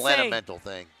physical and a mental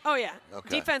thing. Oh, yeah.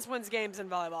 Okay. Defense wins games in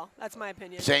volleyball. That's my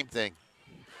opinion. Same thing.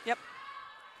 Yep.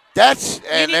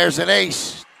 There's an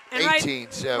ace,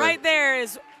 18-7. Right there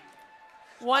is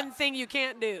One thing you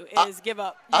can't do is give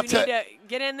up. I'll You need to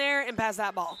get in there and pass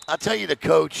that ball. I'll tell you the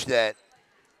coach that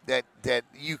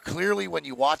you clearly, when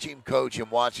you watch him coach and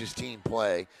watch his team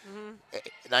play,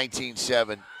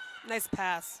 19-7. Nice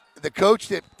pass. The coach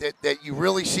that you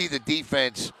really see the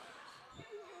defense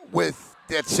with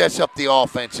that sets up the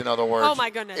offense, in other words, Oh, my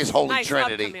goodness. is Holy Nice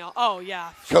Trinity. Up, Camille. Oh, yeah.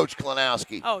 Coach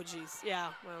Klanowski. Oh, geez. Yeah.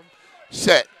 Well.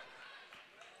 Set.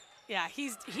 Yeah,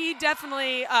 he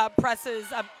definitely presses.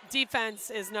 Defense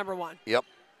is number one. Yep.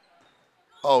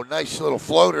 Oh, nice little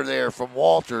floater there from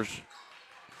Walters.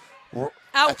 Out.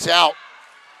 That's out.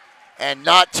 And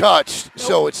not touched. Nope.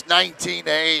 So it's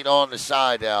 19-8 on the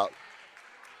side out.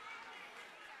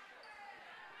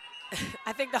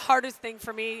 I think the hardest thing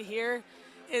for me here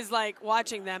is like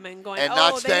watching them and going, and oh,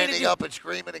 not they standing need to up and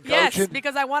screaming and yes, coaching.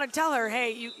 because I want to tell her,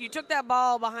 hey, you took that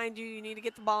ball behind you. You need to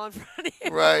get the ball in front of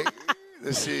you. Right.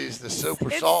 This is the super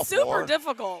it's sophomore. It's super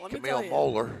difficult, let me tell Camille you.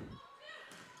 Moeller.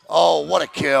 Oh, what a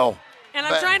kill. And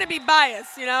I'm trying to be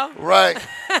biased, you know? Right.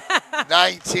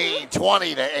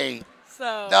 19-20-8.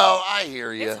 So no, I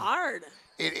hear you. It's hard.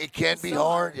 It can be so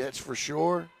hard, that's for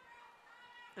sure.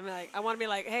 I want to be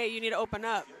like, hey, you need to open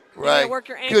up. You Right. need to work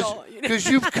your ankle. Because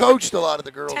you've coached a lot of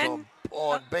the girls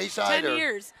on Bayside. 10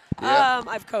 years. Yeah.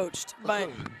 I've coached, but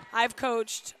I've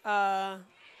coached no,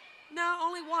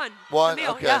 only one. One?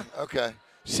 Camille, Okay, yeah. okay.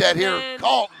 Set here, And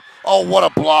Colton. Oh, what a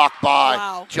block by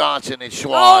wow. Johnson and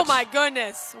Schwartz. Oh, my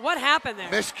goodness. What happened there?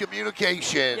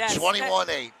 Miscommunication, Yes.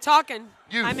 21-8. Talking.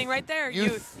 Youth. I mean, right there.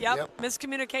 Youth. Yep.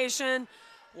 Miscommunication.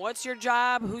 What's your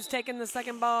job? Who's taking the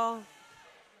second ball?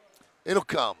 It'll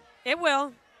come. It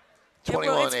will.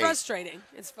 21-8. It's frustrating.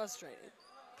 It's frustrating.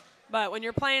 But when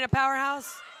you're playing a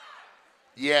powerhouse.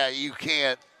 Yeah, you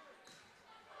can't.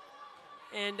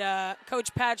 And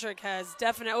Coach Patrick has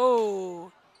definitely.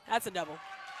 Oh, that's a double.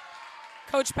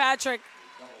 Coach Patrick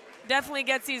definitely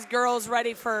gets these girls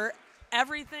ready for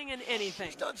everything and anything.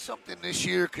 She's done something this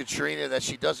year, Katrina, that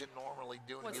she doesn't normally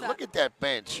do. What's You that? look at that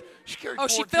bench. She carried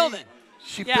 14. She filled it.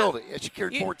 She Yeah. filled it. Yeah, she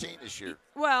carried 14 this year.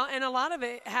 Well, and a lot of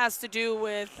it has to do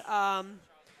with,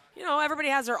 everybody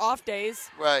has their off days.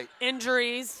 Right.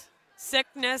 Injuries,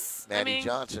 sickness. Maddie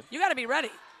Johnson. You got to be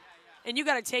ready. And you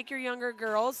got to take your younger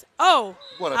girls. Oh,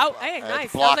 What out. Hey, that's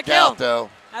nice. blocked That was a kill. out, though.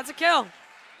 That's a kill.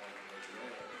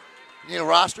 You need a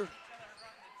roster?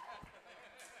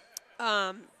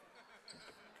 And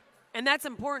that's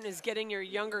important, is getting your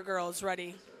younger girls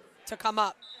ready to come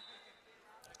up.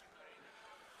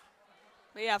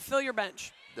 But yeah, fill your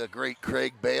bench. The great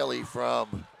Craig Bailey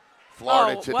from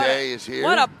Florida today is here.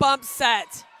 What a bump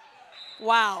set.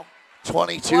 Wow.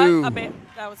 22.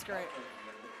 That was great.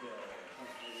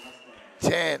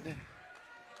 10.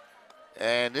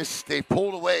 And they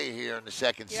pulled away here in the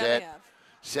second Yeah, set. they have.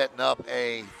 Setting up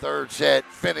a third set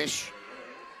finish.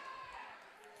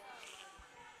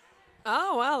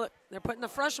 Oh, well, they're putting the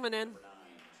freshman in.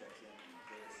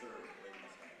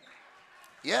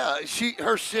 Yeah,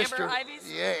 her sister. Amber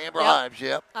Ives? Yeah, Amber Yep. Ives,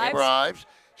 yep. Ives. Amber Ives.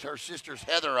 Her sister's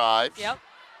Heather Ives. Yep.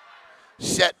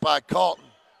 Set by Colton,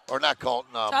 or not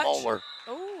Colton, Touch. Moeller.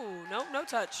 Oh, no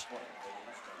touch.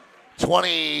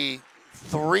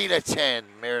 23-10,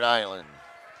 Merritt Island.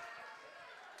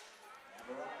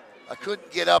 I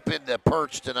couldn't get up in the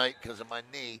perch tonight because of my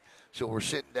knee, so we're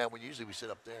sitting down. Usually we sit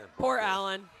up there. Poor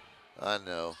Alan. I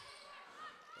know.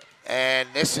 And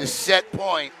this is set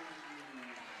point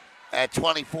at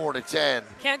 24-10.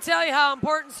 Can't tell you how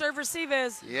important serve receive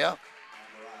is. Yeah.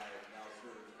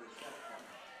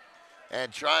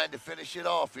 And trying to finish it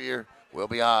off here will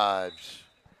be Ives.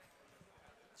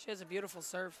 She has a beautiful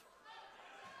serve.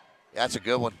 That's a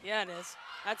good one. Yeah, it is.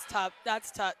 That's top. That's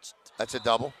touched. That's a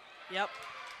double. Yep.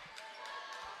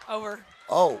 Over.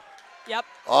 Oh. Yep.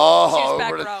 Oh, She's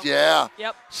back over row. yeah.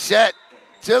 Yep. Set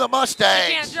to the Mustangs.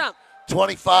 She can't jump.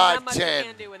 25-10. Not much you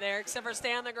can do with there except for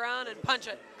stay on the ground and punch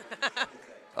it.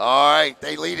 All right,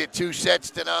 they lead it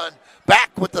 2-0.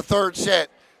 Back with the third set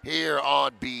here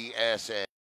on BSN.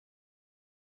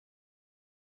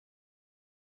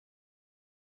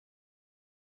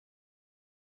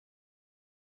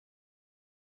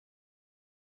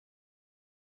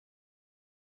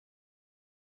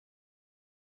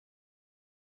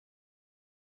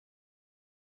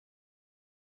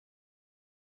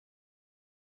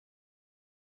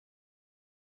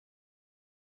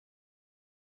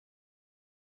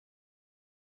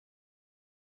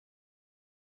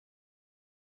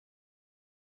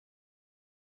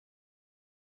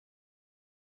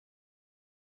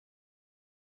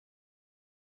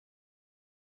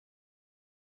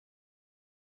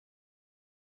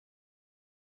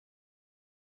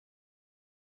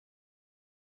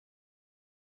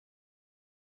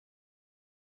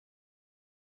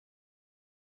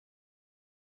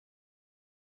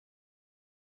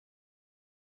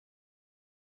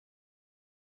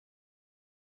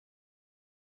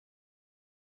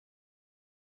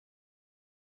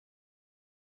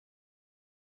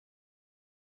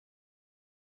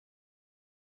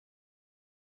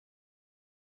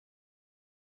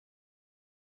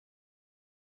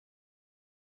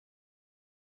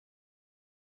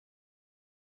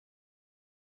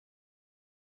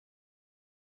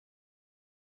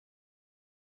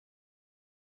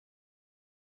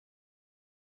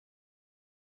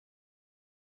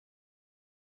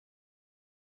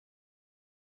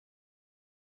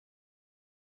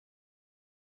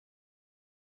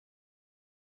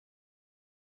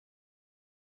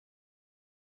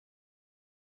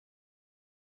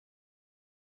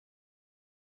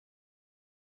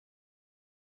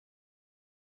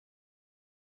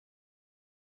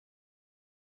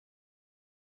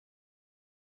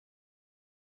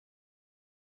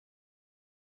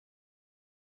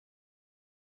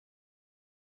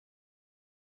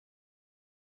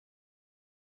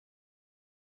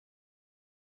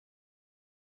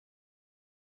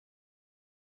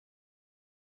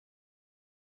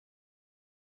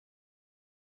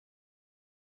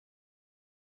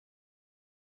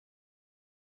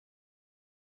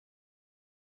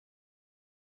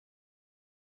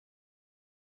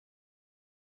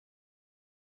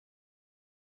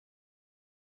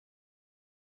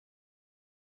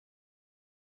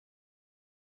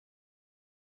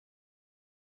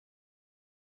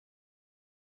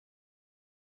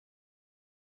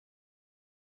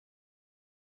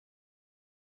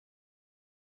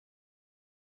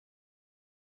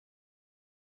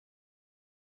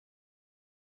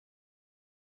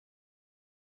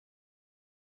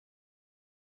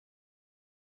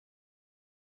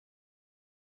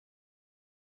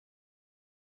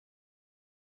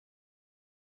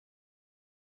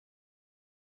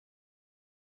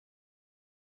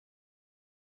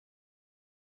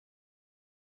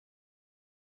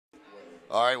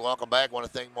 All right, welcome back. Want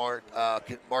to thank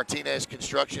Martinez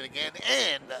Construction again,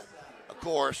 and of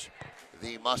course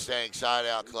the Mustang Side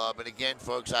Out Club. And again,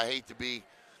 folks, I hate to be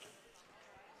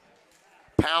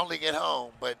pounding it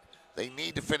home, but they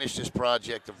need to finish this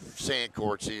project of sand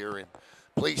courts here, and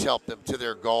please help them to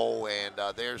their goal. And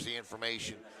there's the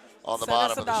information on the Send us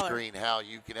bottom a of the dollar. screen how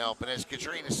you can help. And as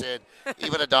Katrina said,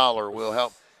 even $1 will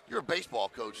help. You're a baseball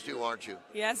coach too, aren't you?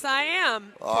 Yes, I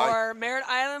am. All For Merritt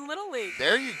Island Little League.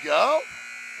 There you go.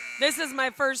 This is my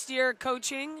first year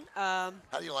coaching. How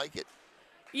do you like it?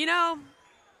 You know,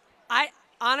 I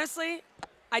honestly,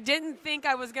 I didn't think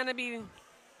I was going to be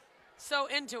so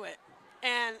into it,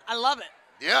 and I love it.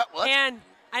 Yeah. Well, And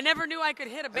I never knew I could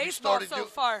hit a baseball so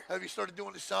far. Have you started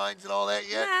doing the signs and all that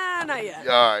yet? Nah, not yet.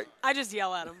 Yeah, all right. I just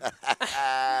yell at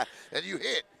them. And you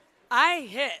hit. I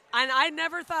hit, and I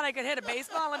never thought I could hit a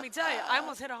baseball. Let me tell you, I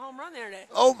almost hit a home run there today.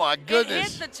 Oh, my It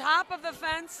goodness. hit the top of the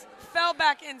fence, fell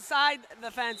back inside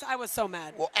the fence. I was so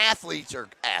mad. Well, athletes are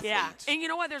athletes. Yeah, and you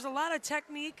know what? There's a lot of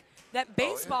technique that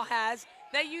baseball has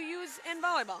that you use in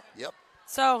volleyball. Yep.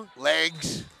 So,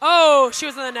 Legs. oh, she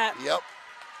was in the net. Yep.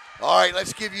 All right,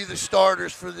 let's give you the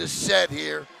starters for this set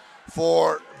here.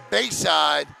 For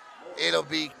Bayside, it'll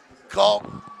be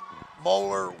Colton,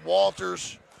 Moeller,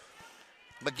 Walters,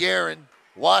 McGarren,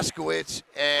 Waskowitz,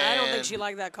 and I don't think she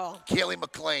liked that call. Kaylee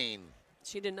McLean.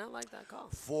 She did not like that call.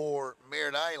 For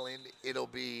Merritt Island, it'll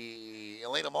be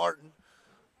Elena Martin,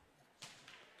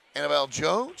 Annabelle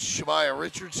Jones, Shemaya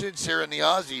Richardson, Sarah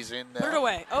Niazi's in Put it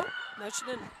away. Oh, no, she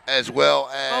didn't. as well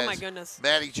as Oh, my goodness.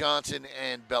 Maddie Johnson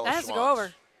and Bella That has to Schwantz. go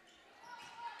over.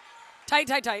 Tight,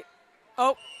 tight, tight.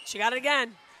 Oh, she got it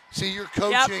again. See, you're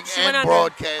coaching she went and under.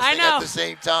 broadcasting I know. at the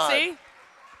same time. See?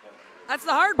 That's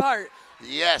the hard part.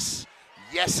 Yes.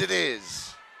 Yes, it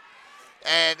is.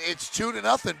 And it's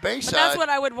 2-0 Bayside. But that's what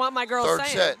I would want my girls Third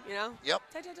saying, set. you know? Yep.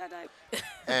 Tight, tight, tight, tight.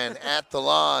 And at the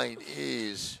line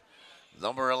is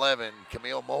number 11,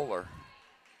 Camille Moeller.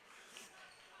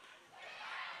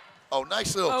 Oh,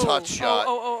 nice little touch shot.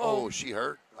 Oh. She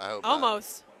hurt? I hope not.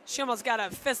 Almost. She almost got a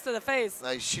fist to the face.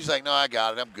 She's like, no, I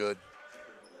got it. I'm good.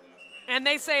 And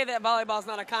they say that volleyball's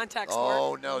not a contact sport.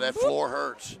 Oh, no, that floor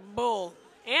hurts. Bull.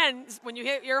 And when you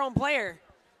hit your own player.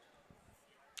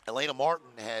 Elena Martin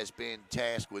has been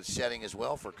tasked with setting as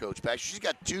well for Coach Patrick. She's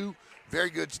got three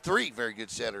very good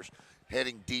setters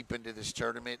heading deep into this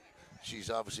tournament.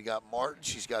 She's obviously got Martin.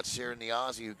 She's got Sarah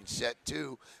Niazi who can set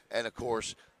too. And, of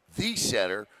course, the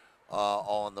setter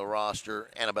on the roster,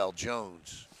 Annabelle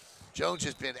Jones. Jones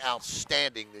has been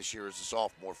outstanding this year as a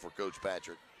sophomore for Coach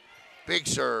Patrick. Big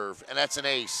serve, and that's an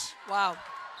ace. Wow.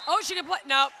 Oh, she can play.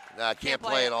 Nope. No, can't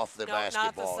play it off the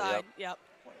basketball. Not the side. Yep.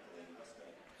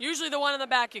 Usually the one in the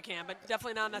back you can, but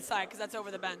definitely not on the side because that's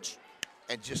over the bench.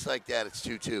 And just like that, it's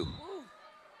 2-2. Ooh.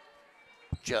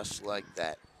 Just like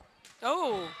that.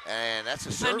 Oh. And that's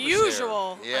a service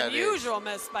Unusual. error. Yeah, Unusual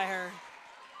miss by her.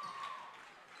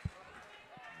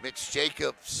 Mitch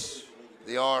Jacobs,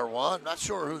 the R1. Not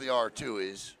sure who the R2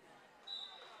 is.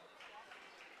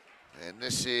 And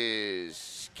this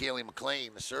is Kaylee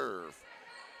McLean, the serve.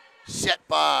 Set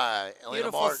by Elena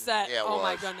Beautiful Martin. set. Yeah, it oh,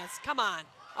 my was. goodness. Come on.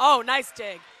 Oh, nice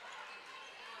dig.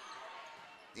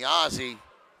 The Aussie.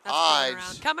 That's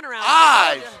Ives. coming around.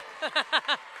 Ives.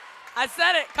 I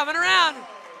said it. Coming around.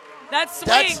 That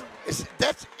swing.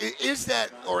 Is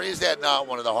that not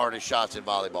one of the hardest shots in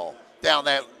volleyball? Down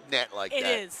that net like that. It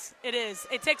is. It is.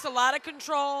 It takes a lot of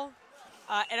control.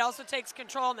 It also takes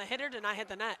control on the hitter to not hit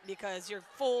the net because you're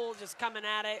full just coming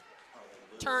at it,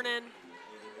 turning.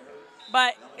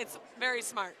 But it's very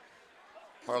smart.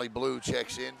 Harley Blue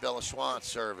checks in. Bella Schwantz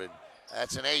serving.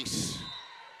 That's an ace.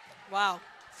 Wow.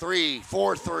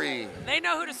 4-3. They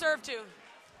know who to serve to.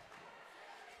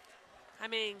 I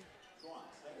mean,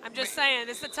 I'm just saying,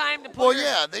 this is the time to pull. Well,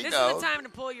 yeah, they this know. This is the time to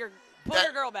pull your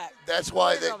girl back. That's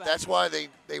why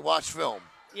they watch film.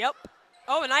 Yep.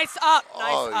 Oh, nice up.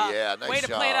 Nice up. Yeah, nice Way to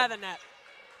job. play it out of the net.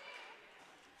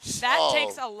 That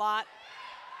takes a lot.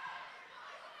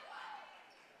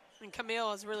 And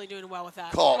Camille is really doing well with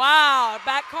that. Call. Wow,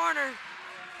 back corner.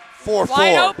 4-4.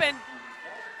 Wide open.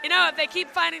 You know, if they keep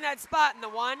finding that spot in the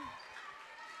one,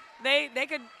 they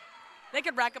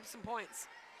could rack up some points.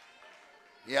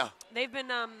 Yeah. They've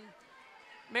been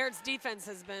Merritt's defense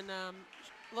has been a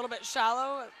little bit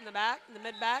shallow in the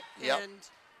mid back, Yep. and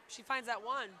she finds that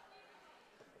one.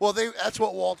 Well, that's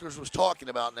what Walters was talking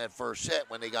about in that first set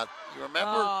when they got. You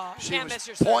remember? Oh, she can't was miss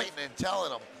your serve. pointing and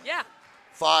telling them. Yeah.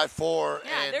 5-4.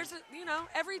 Yeah, and there's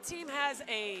every team has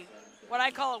what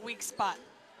I call a weak spot.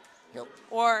 Yep.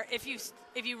 Or if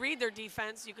you read their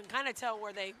defense, you can kind of tell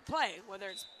where they play, whether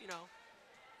it's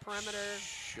perimeter.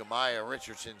 Shemaya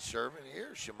Richardson serving here.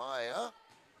 Shemaya.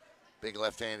 Big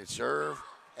left-handed serve.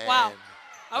 And Wow.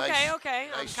 Okay, nice, okay.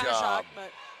 I'm Nice kind of job. shocked,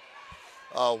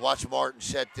 but. Watch Martin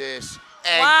set this.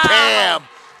 And Wow. Cam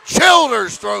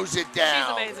Childers throws it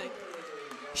down. She's amazing.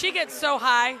 She gets so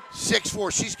high.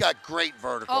 6'4". She's got great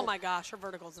vertical. Oh, my gosh. Her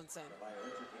vertical's insane.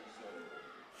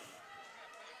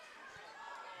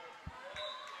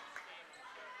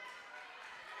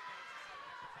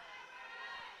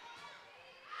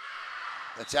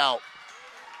 That's out.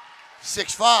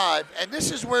 6-5. And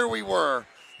this is where we were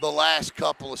the last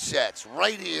couple of sets.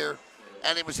 Right here.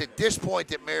 And it was at this point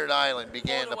that Merritt Island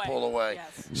began to pull away.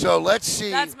 Yes. So let's see.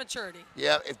 That's maturity.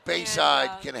 Yeah, if Bayside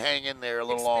And, can hang in there a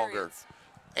little longer.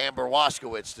 Amber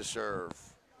Waskowitz to serve.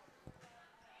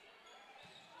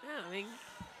 Yeah, I mean.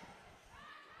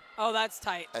 Oh, that's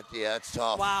tight. Yeah, that's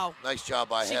tough. Wow. Nice job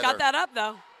by Heather. She got that up,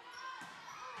 though.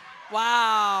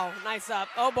 Wow. Nice up.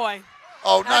 Oh, boy.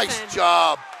 Oh, That's nice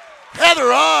job.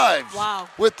 Heather Ives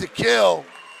with the kill.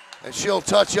 And she'll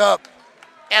touch up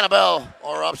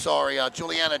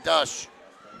Juliana Dush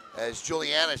as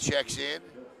Juliana checks in.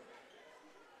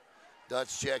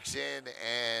 Dutch checks in,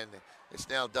 and it's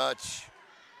now Dutch,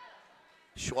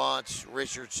 Schwantz,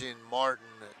 Richardson, Martin,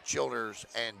 Childers,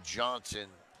 and Johnson.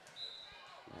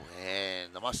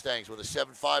 And the Mustangs with a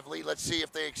 7-5 lead. Let's see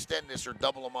if they extend this or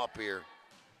double them up here.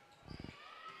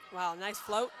 Wow, nice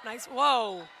float. Nice.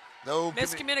 Whoa. No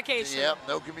miscommunication. Yep,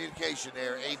 no communication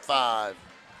there. 8-5.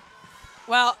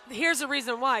 Well, here's the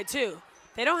reason why, too.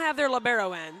 They don't have their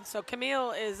libero in, so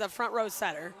Camille is a front row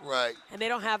setter. Right. And they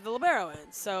don't have the libero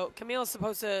in. So Camille's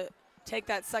supposed to take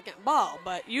that second ball,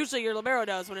 but usually your libero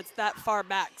does when it's that far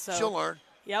back. So she'll learn.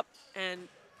 Yep. And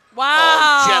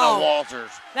wow. Oh, Jenna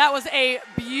Walters. That was a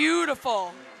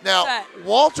beautiful set.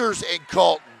 Walters and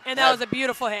Colton. And that was a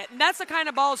beautiful hit. And that's the kind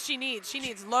of balls she needs. She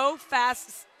needs low,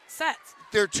 fast sets.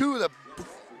 They're two of the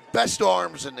best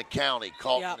arms in the county,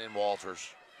 Colton and Walters.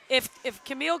 If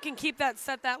Camille can keep that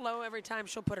set that low every time,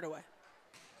 she'll put it away.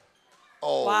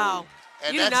 Oh. Wow.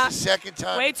 And that's the second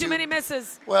time. Way too many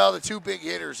misses. Well, the two big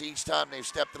hitters, each time they've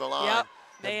stepped to the line,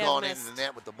 have gone missed. into the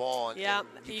net with the ball. And, yeah,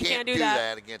 you can't do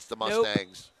that against the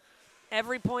Mustangs. Nope.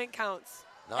 Every point counts.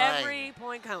 9, every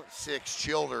point counts. 6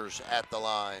 Childers at the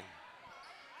line.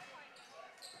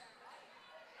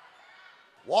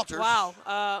 Walters. Wow.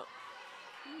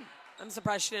 I'm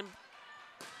surprised she didn't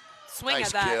swing nice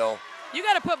at that. Kill. You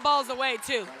got to put balls away,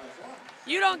 too.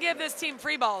 You don't give this team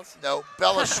free balls. No,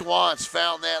 Bella Schwantz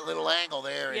found that little angle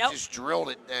there and just drilled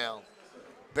it down.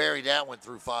 Buried that one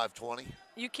through 520.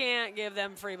 You can't give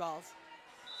them free balls.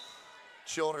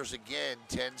 Childers again,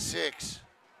 10-6.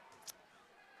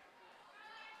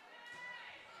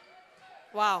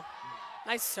 Wow.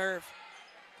 Nice serve.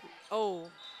 Oh.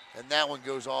 And that one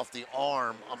goes off the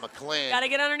arm on McClin. Got to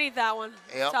get underneath that one.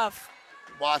 Yep. Tough.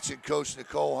 Watching Coach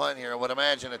Nicole Hunt here, I would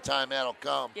imagine a timeout will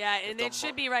come. Yeah, and it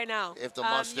should be right now. If the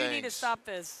Mustangs you need to stop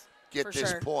this. Get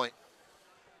this point.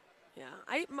 Yeah,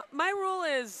 my rule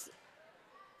is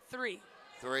 3.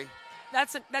 3?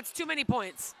 That's too many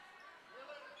points.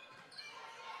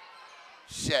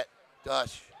 Set,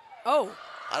 Dutch. Oh.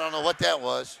 I don't know what that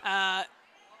was.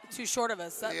 Too short of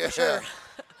us, that's yeah. for sure.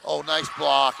 Oh, nice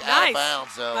block. Nice. Out of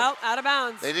bounds, though. Well, out of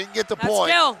bounds. They didn't get the That's point.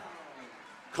 Skill.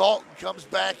 Colton comes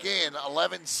back in,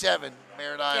 11-7,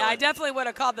 Merritt Island. Yeah, I definitely would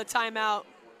have called the timeout.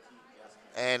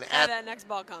 And at that next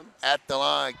ball come. At the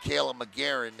line, Kayla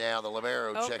McGarren now, the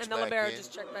libero checks back in. And the libero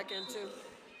just checked back in, too.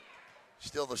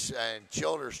 Still and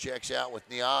Childers checks out with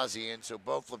Niazi in, so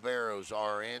both liberos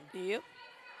are in. Yep.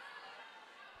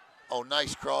 Oh,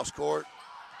 nice cross court.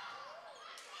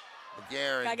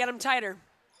 McGarren. Gotta get them tighter.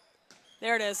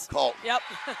 There it is. Colton. Yep.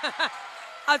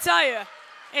 I'll tell you,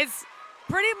 it's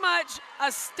pretty much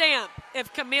a stamp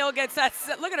if Camille gets that.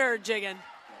 Look at her jigging.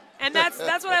 And that's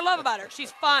what I love about her.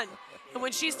 She's fun. And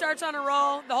when she starts on a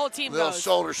roll, the whole team Little goes.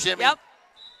 shoulder shimmy. Yep.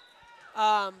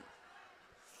 Yeah,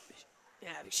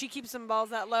 if she keeps some balls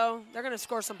that low, they're going to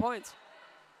score some points.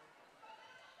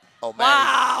 Oh, Maddie.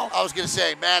 Wow. I was going to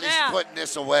say, Maddie's putting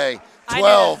this away.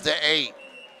 12-8.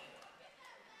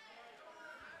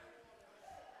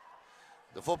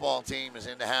 The football team is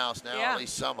in the house now, at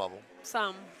least some of them.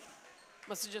 Some.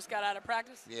 Must have just got out of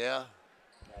practice. Yeah.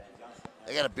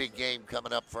 They got a big game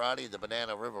coming up Friday, the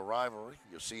Banana River Rivalry.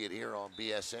 You'll see it here on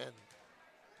BSN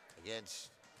against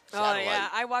Satellite. Oh, yeah.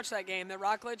 I watched that game, the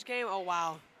Rockledge game. Oh,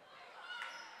 wow.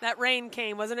 That rain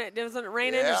came, wasn't it? Wasn't it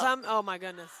raining or something? Oh, my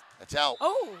goodness. That's out.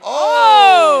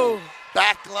 Oh!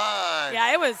 Back line.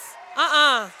 Yeah, it was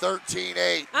 13-8.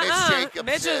 Mitch Jacobs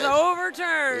Mitch says, is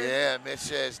overturned. Yeah, Mitch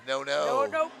says no.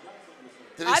 No.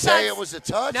 Did he say it was a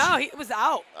touch? No, it was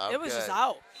out. Okay. It was just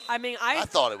out. I mean, I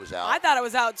thought it was out. I thought it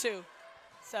was out, too.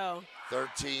 So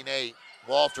 13-8.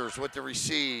 Walters with the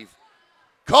receive.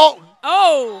 Colton.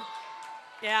 Oh.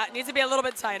 Yeah, it needs to be a little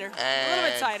bit tighter. And a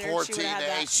little bit tighter. 14 She would have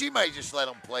had that. She may just let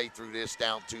them play through this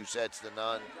down 2 sets to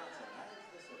none.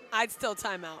 I'd still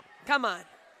timeout. Come on.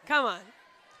 Come on.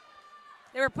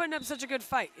 They were putting up such a good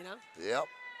fight, you know? Yep.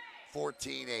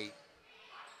 14-8.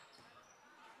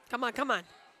 Come on, come on.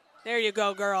 There you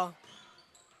go, girl.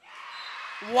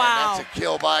 Wow. And that's a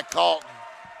kill by Colton.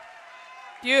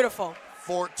 Beautiful.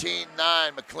 14-9.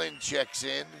 McClin checks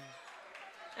in.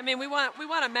 I mean, we want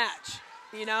a match,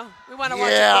 you know? We want to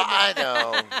watch Yeah, it. I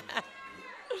know.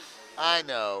 I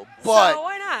know. But so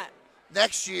why not?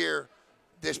 next year,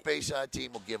 this Bayside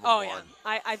team will give them Oh, one.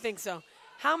 yeah. I think so.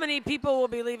 How many people will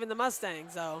be leaving the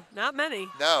Mustangs, though? Not many.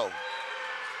 No.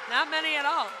 Not many at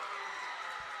all.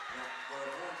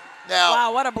 Now,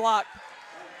 Wow, what a block.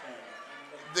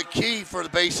 the key for the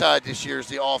Bayside this year is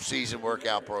the off-season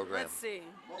workout program. Let's see.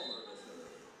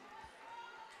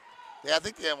 Yeah, I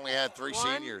think they only had 3 1,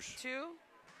 seniors. 2.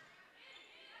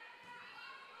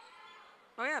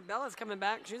 Oh, yeah, Bella's coming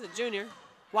back. She's a junior.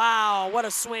 Wow, what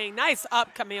a swing. Nice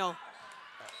up, Camille.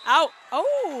 Out.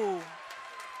 Oh.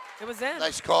 It was in.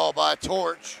 Nice call by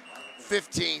Torch.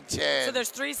 15-10. So there's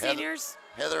 3 seniors?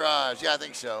 Heather Ives. Yeah, I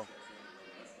think so.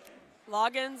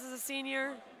 Loggins is a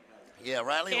senior. Yeah,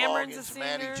 Riley Cameron's a Loggins, senior.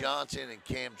 Maddie Johnson, and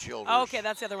Cam Childers. Oh, okay,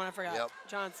 that's the other one I forgot. Yep.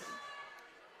 Johnson.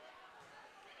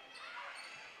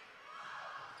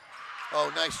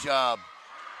 Oh, nice job.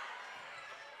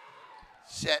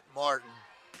 Set Martin.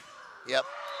 Yep.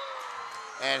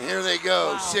 And here they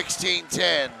go, Wow.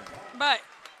 16-10. But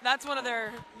that's one of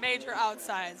their major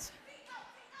outsides.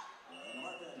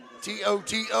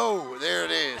 T-O-T-O, there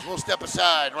it is. We'll step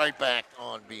aside, right back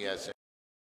on BSN.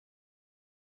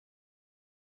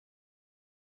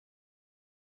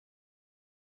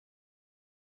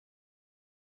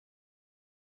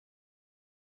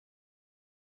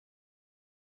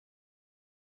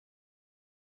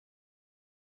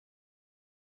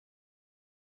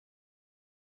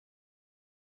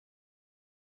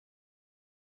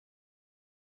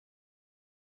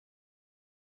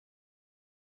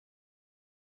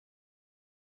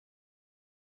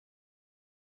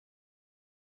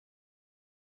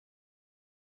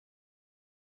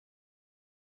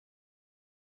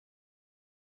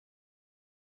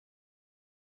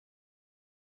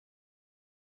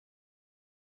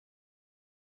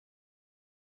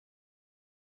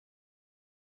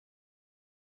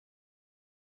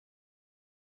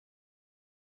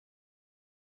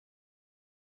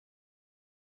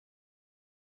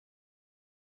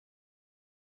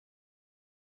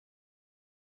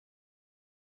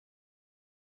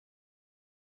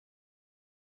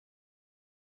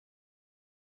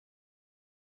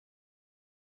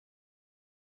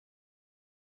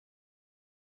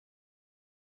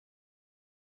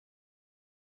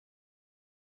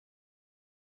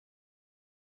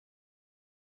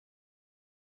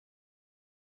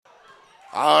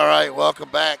 All right, welcome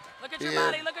back. Look at your here.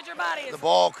 body. Look at your body. The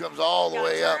ball comes all the Gotta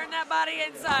way up. turn that body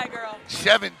inside, girl.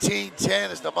 17-10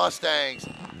 as the Mustangs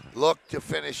look to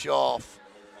finish off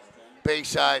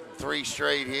Bayside in 3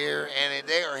 straight here, and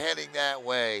they are heading that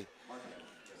way.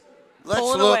 Let's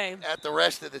Pulling look away. at the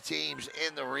rest of the teams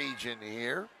in the region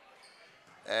here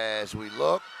as we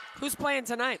look. Who's playing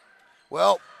tonight?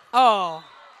 Well, Oh,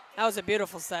 that was a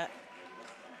beautiful set.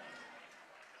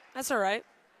 That's all right.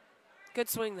 Good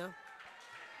swing, though.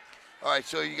 all right,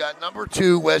 so you got number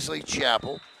 2, Wesley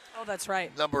Chapel. Oh, that's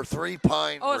right. Number 3,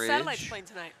 Pine Oh, Ridge. Satellite's playing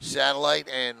tonight. Satellite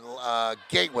and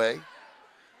Gateway.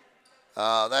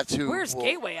 That's who. Where's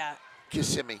Gateway at?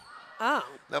 Kissimmee. Oh.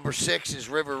 Number 6 is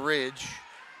River Ridge.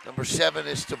 Number 7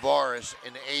 is Tavares,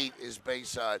 and 8 is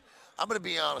Bayside. I'm going to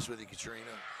be honest with you, Katrina,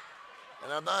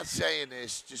 and I'm not saying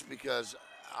this just because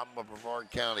I'm a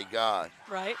Brevard County guy,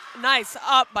 Right. Nice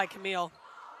up by Camille.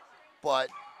 but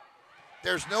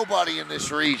there's nobody in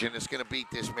this region that's going to beat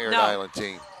this Merritt No. Island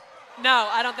team. No,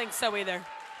 I don't think so either.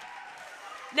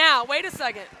 Now, wait a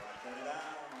second.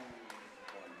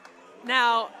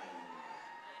 Now,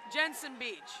 Jensen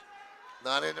Beach.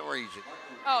 Not in the region.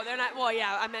 Oh, they're not. Well,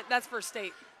 yeah, I meant that's for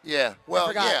state. Yeah, well,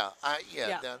 forgot.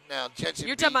 yeah. Yeah. Now Jensen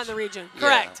You're Beach, talking about the region. yeah,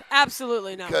 Correct.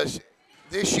 Absolutely no. because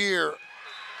this year,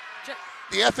 Je-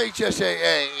 the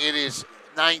FHSAA, it is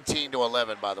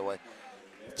 19-11, by the way.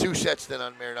 2 sets to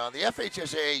none Merritt Island. The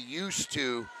FHSAA used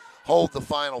to hold the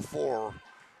Final Four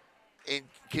in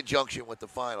conjunction with the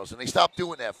finals, and they stopped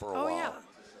doing that for a Oh, while. yeah.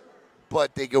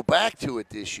 But they go back to it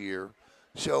this year,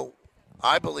 so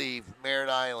I believe Merritt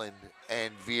Island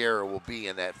and Vieira will be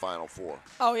in that Final Four.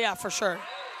 Oh, yeah, for sure.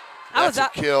 That's a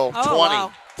kill,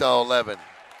 Oh, 20-11.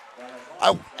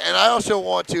 And I also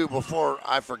want to, before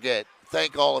I forget,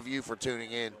 thank all of you for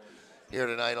tuning in here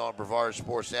tonight on Brevard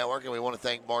Sports Network. And we want to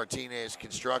thank Martinez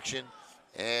Construction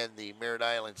and the Merritt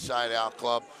Island Side Out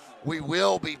Club. We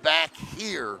will be back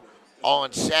here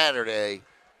on Saturday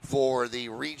for the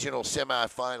regional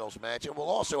semifinals match, and we'll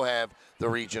also have the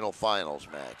regional finals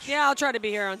match. Yeah, I'll try to be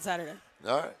here on Saturday.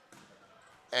 All right.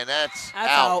 And that's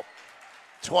out.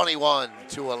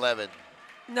 21-11.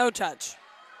 No touch.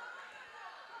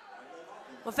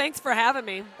 Well, thanks for having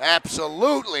me.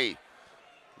 Absolutely.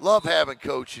 Love having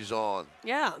coaches on.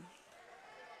 Yeah.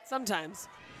 Sometimes.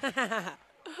 Free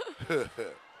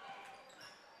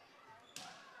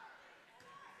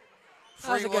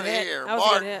one here. That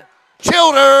was a good hit.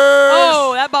 Childers.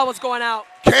 Oh, that ball was going out.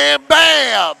 Cam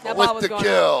Bam with the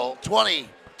kill. Out.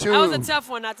 22. That was a tough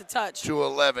one not to touch. To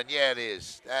 11. Yeah, it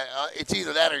is. It's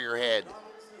either that or your head.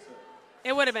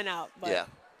 It would have been out. But yeah.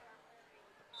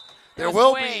 There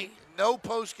will be no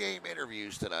post-game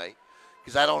interviews tonight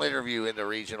because I don't interview in the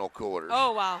regional quarters.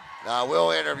 Oh, wow. Now,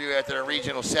 we'll interview at the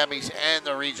regional semis and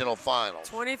the regional finals.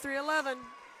 23-11.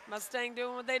 Mustang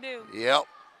doing what they do. Yep.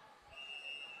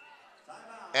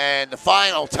 And the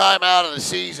final timeout of the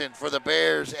season for the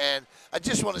Bears. And I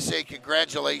just want to say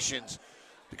congratulations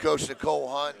to Coach Nicole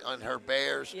Hunt on her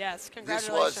Bears. Yes,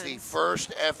 congratulations. This was the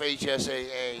first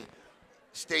FHSAA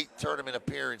state tournament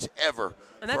appearance ever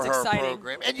and that's for her exciting.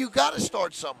 program. And you got to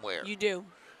start somewhere. You do.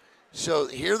 So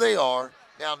here they are.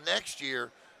 Now next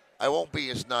year, I won't be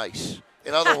as nice.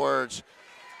 In other words,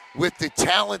 with the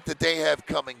talent that they have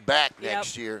coming back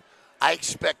next year, I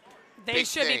expect they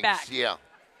should be back. Yeah.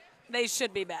 They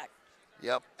should be back.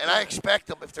 Yep. And I expect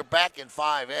them, if they're back in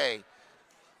 5A,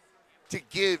 to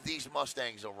give these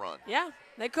Mustangs a run. Yeah,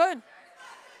 they could.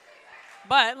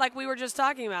 But like we were just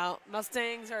talking about,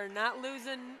 Mustangs are not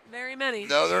losing very many.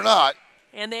 No, they're not.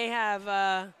 And they have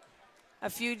a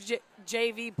few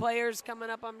JV players coming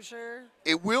up, I'm sure.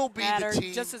 It will be the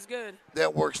team just as good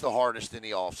that works the hardest in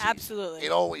the offseason. Absolutely.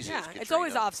 It always is, Katrina. It's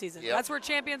always offseason. Yep. That's where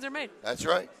champions are made. That's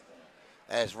right.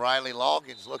 As Riley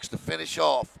Loggins looks to finish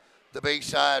off the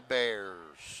Bayside Bears.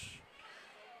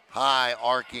 High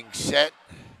arcing set.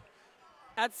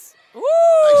 That's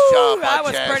nice job by that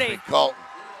was Jasmine pretty. Colton.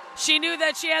 She knew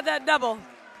that she had that double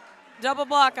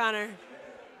block on her.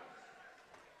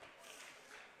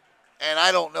 And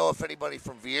I don't know if anybody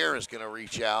from Vieira is going to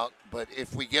reach out, but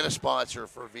if we get a sponsor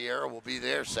for Vieira, we'll be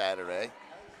there Saturday.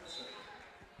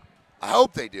 I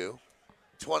hope they do.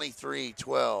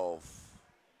 23-12.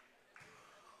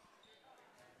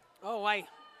 Oh, wait.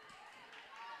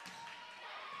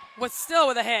 Still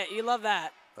with a hit. You love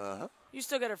that. Uh-huh. You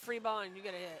still get a free ball and you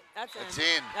get a hit. That's in. That's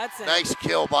in. That's in. Nice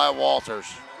kill by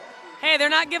Walters. Hey, they're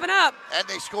not giving up. And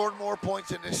they scored more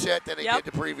points in this set than they did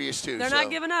the previous two. They're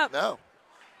not giving up. No.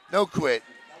 No quit.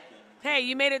 Hey,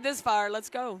 you made it this far. Let's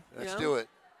go. Let's do it.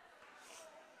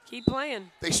 Keep playing.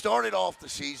 They started off the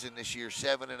season this year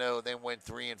 7-0, then went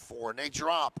 3-4, and they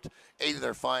dropped 8 of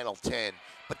their final 10.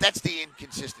 But that's the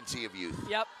inconsistency of youth.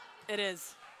 Yep, it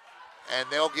is. And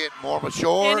they'll get more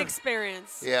mature.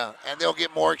 Inexperience. Yeah, and they'll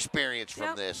get more experience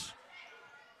from this.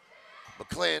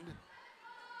 McClin.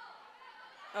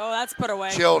 Oh, that's put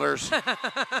away. Childers.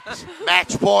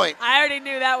 Match point. I already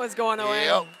knew that was going away.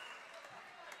 Yep.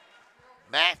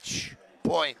 Match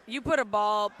point. You put a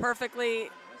ball perfectly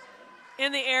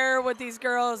in the air with these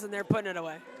girls, and they're putting it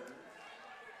away.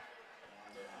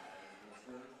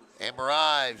 Amber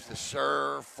Ives, the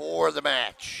serve for the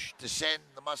match to send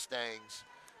the Mustangs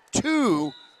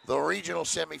to the regional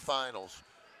semifinals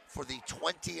for the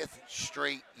 20th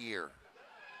straight year.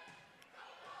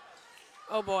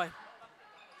 Oh, boy.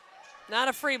 Not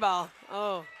a free ball.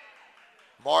 Oh.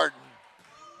 Martin.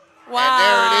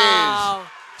 Wow.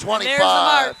 And there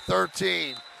it is.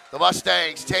 25-13. The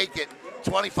Mustangs take it.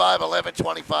 25-11,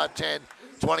 25-10,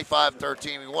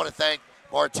 25-13. We want to thank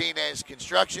Martinez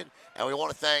Construction, and we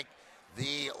want to thank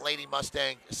the Lady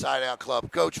Mustang Side Out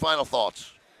Club. Coach, final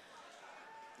thoughts.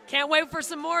 Can't wait for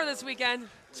some more this weekend.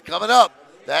 It's coming up.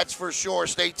 That's for sure.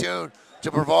 Stay tuned to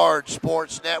Brevard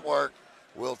Sports Network.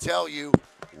 We'll tell you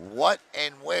what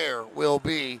and where we'll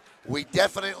be. We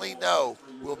definitely know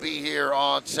we'll be here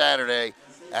on Saturday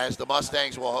as the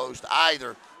Mustangs will host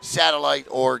either Satellite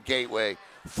or Gateway.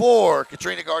 For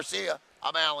Katrina Garcia,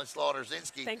 I'm Alan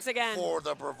Slaughter-Zinski. Thanks again. For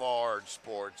the Brevard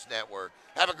Sports Network.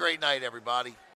 Have a great night, everybody.